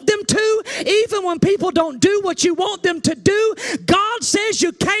you want them to, even when people don't do what you want them to do, God says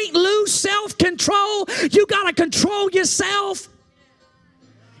you can't lose self-control. You got to control yourself.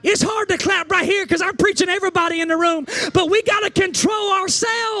 It's hard to clap right here because I'm preaching everybody in the room, but we got to control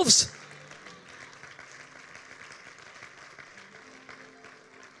ourselves.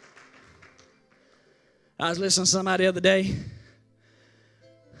 I was listening to somebody the other day.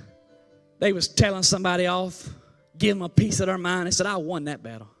 They was telling somebody off, give them a piece of their mind. They said, I won that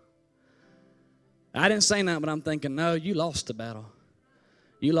battle. I didn't say nothing, but I'm thinking, no, you lost the battle.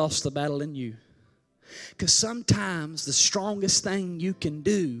 You lost the battle in you. Because sometimes the strongest thing you can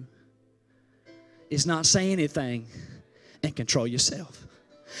do is not say anything and control yourself.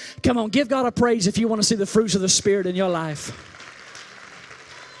 Come on, give God a praise if you want to see the fruits of the Spirit in your life.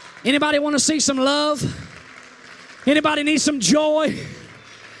 Anybody want to see some love? Anybody need some joy?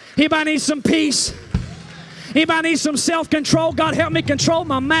 Anybody need some peace? Anybody need some self-control? God, help me control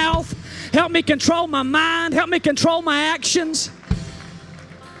my mouth. Help me control my mind. Help me control my actions.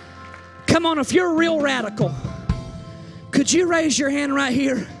 Come on, if you're real radical, could you raise your hand right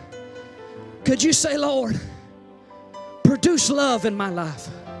here? Could you say, Lord, produce love in my life.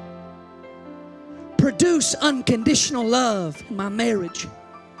 Produce unconditional love in my marriage,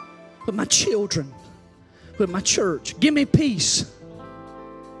 with my children, with my church. Give me peace.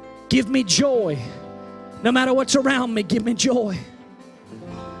 Give me joy. No matter what's around me, give me joy.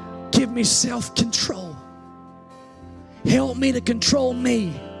 Give me self-control. Help me to control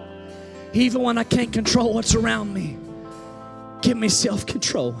me. Even when I can't control what's around me, give me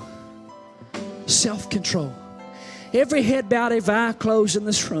self-control. Self-control. Every head bowed, every eye closed in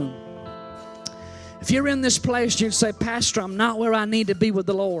this room. If you're in this place, you'd say, Pastor, I'm not where I need to be with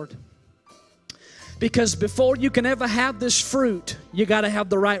the Lord. Because before you can ever have this fruit, you got to have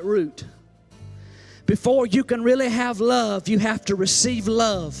the right root. Before you can really have love, you have to receive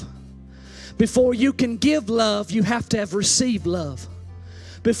love. Before you can give love, you have to have received love.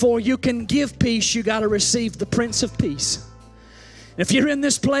 Before you can give peace, you got to receive the Prince of Peace. If you're in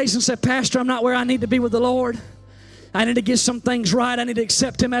this place and say, Pastor, I'm not where I need to be with the Lord. I need to get some things right. I need to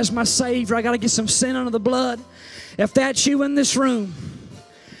accept Him as my Savior. I got to get some sin under the blood. If that's you in this room,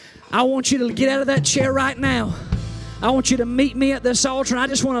 I want you to get out of that chair right now. I want you to meet me at this altar, and I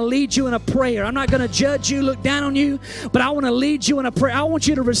just want to lead you in a prayer. I'm not going to judge you, look down on you, but I want to lead you in a prayer. I want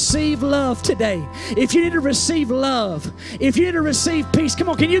you to receive love today. If you need to receive love, if you need to receive peace, come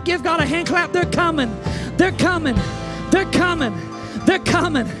on, can you give God a hand clap? They're coming. They're coming. They're coming. They're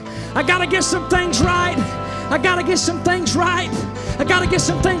coming. I got to get some things right. I got to get some things right. I got to get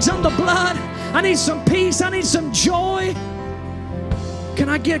some things on the blood. I need some peace. I need some joy. Can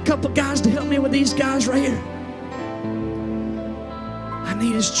I get a couple guys to help me with these guys right here? I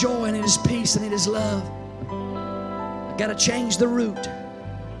need His joy, I need His peace, I need His love. I got to change the root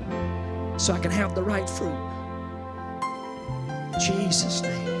so I can have the right fruit. Jesus'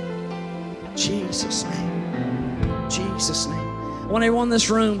 name. Jesus' name. Jesus' name. I want everyone in this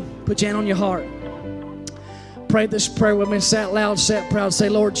room, put your hand on your heart. Pray this prayer with me. Say it loud, say it proud. Say,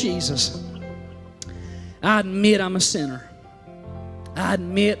 Lord Jesus, I admit I'm a sinner. I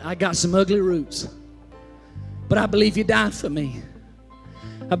admit I got some ugly roots. But I believe You died for me.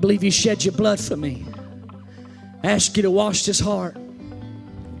 I believe You shed Your blood for me. I ask You to wash this heart.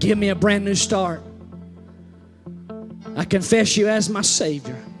 Give me a brand new start. I confess You as my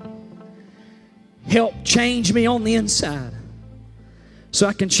Savior. Help change me on the inside so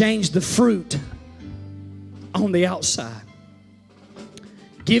I can change the fruit on the outside.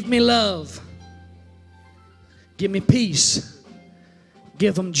 Give me love. Give me peace.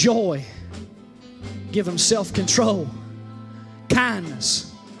 Give them joy. Give them self-control,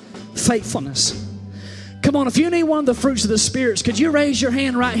 kindness, faithfulness. Come on, if you need one of the fruits of the spirits, could you raise your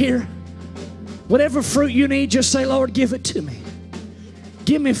hand right here? Whatever fruit you need, just say, Lord, give it to me.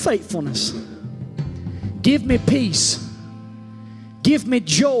 Give me faithfulness. Give me peace. Give me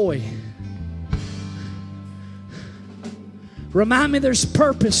joy. Remind me there's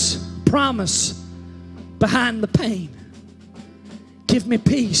purpose, promise behind the pain. Give me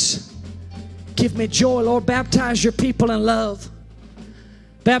peace. Give me joy. Lord, baptize Your people in love.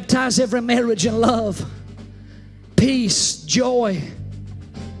 Baptize every marriage in love. Peace, joy.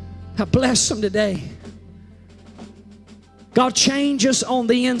 I bless them today. God, change us on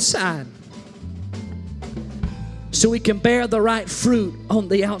the inside so we can bear the right fruit on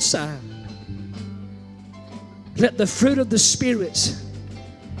the outside. Let the fruit of the Spirit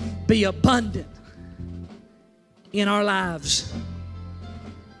be abundant in our lives.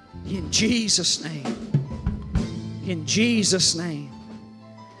 In Jesus' name. In Jesus' name.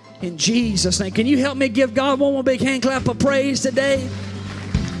 In Jesus' name. Can you help me give God one more big hand clap of praise today?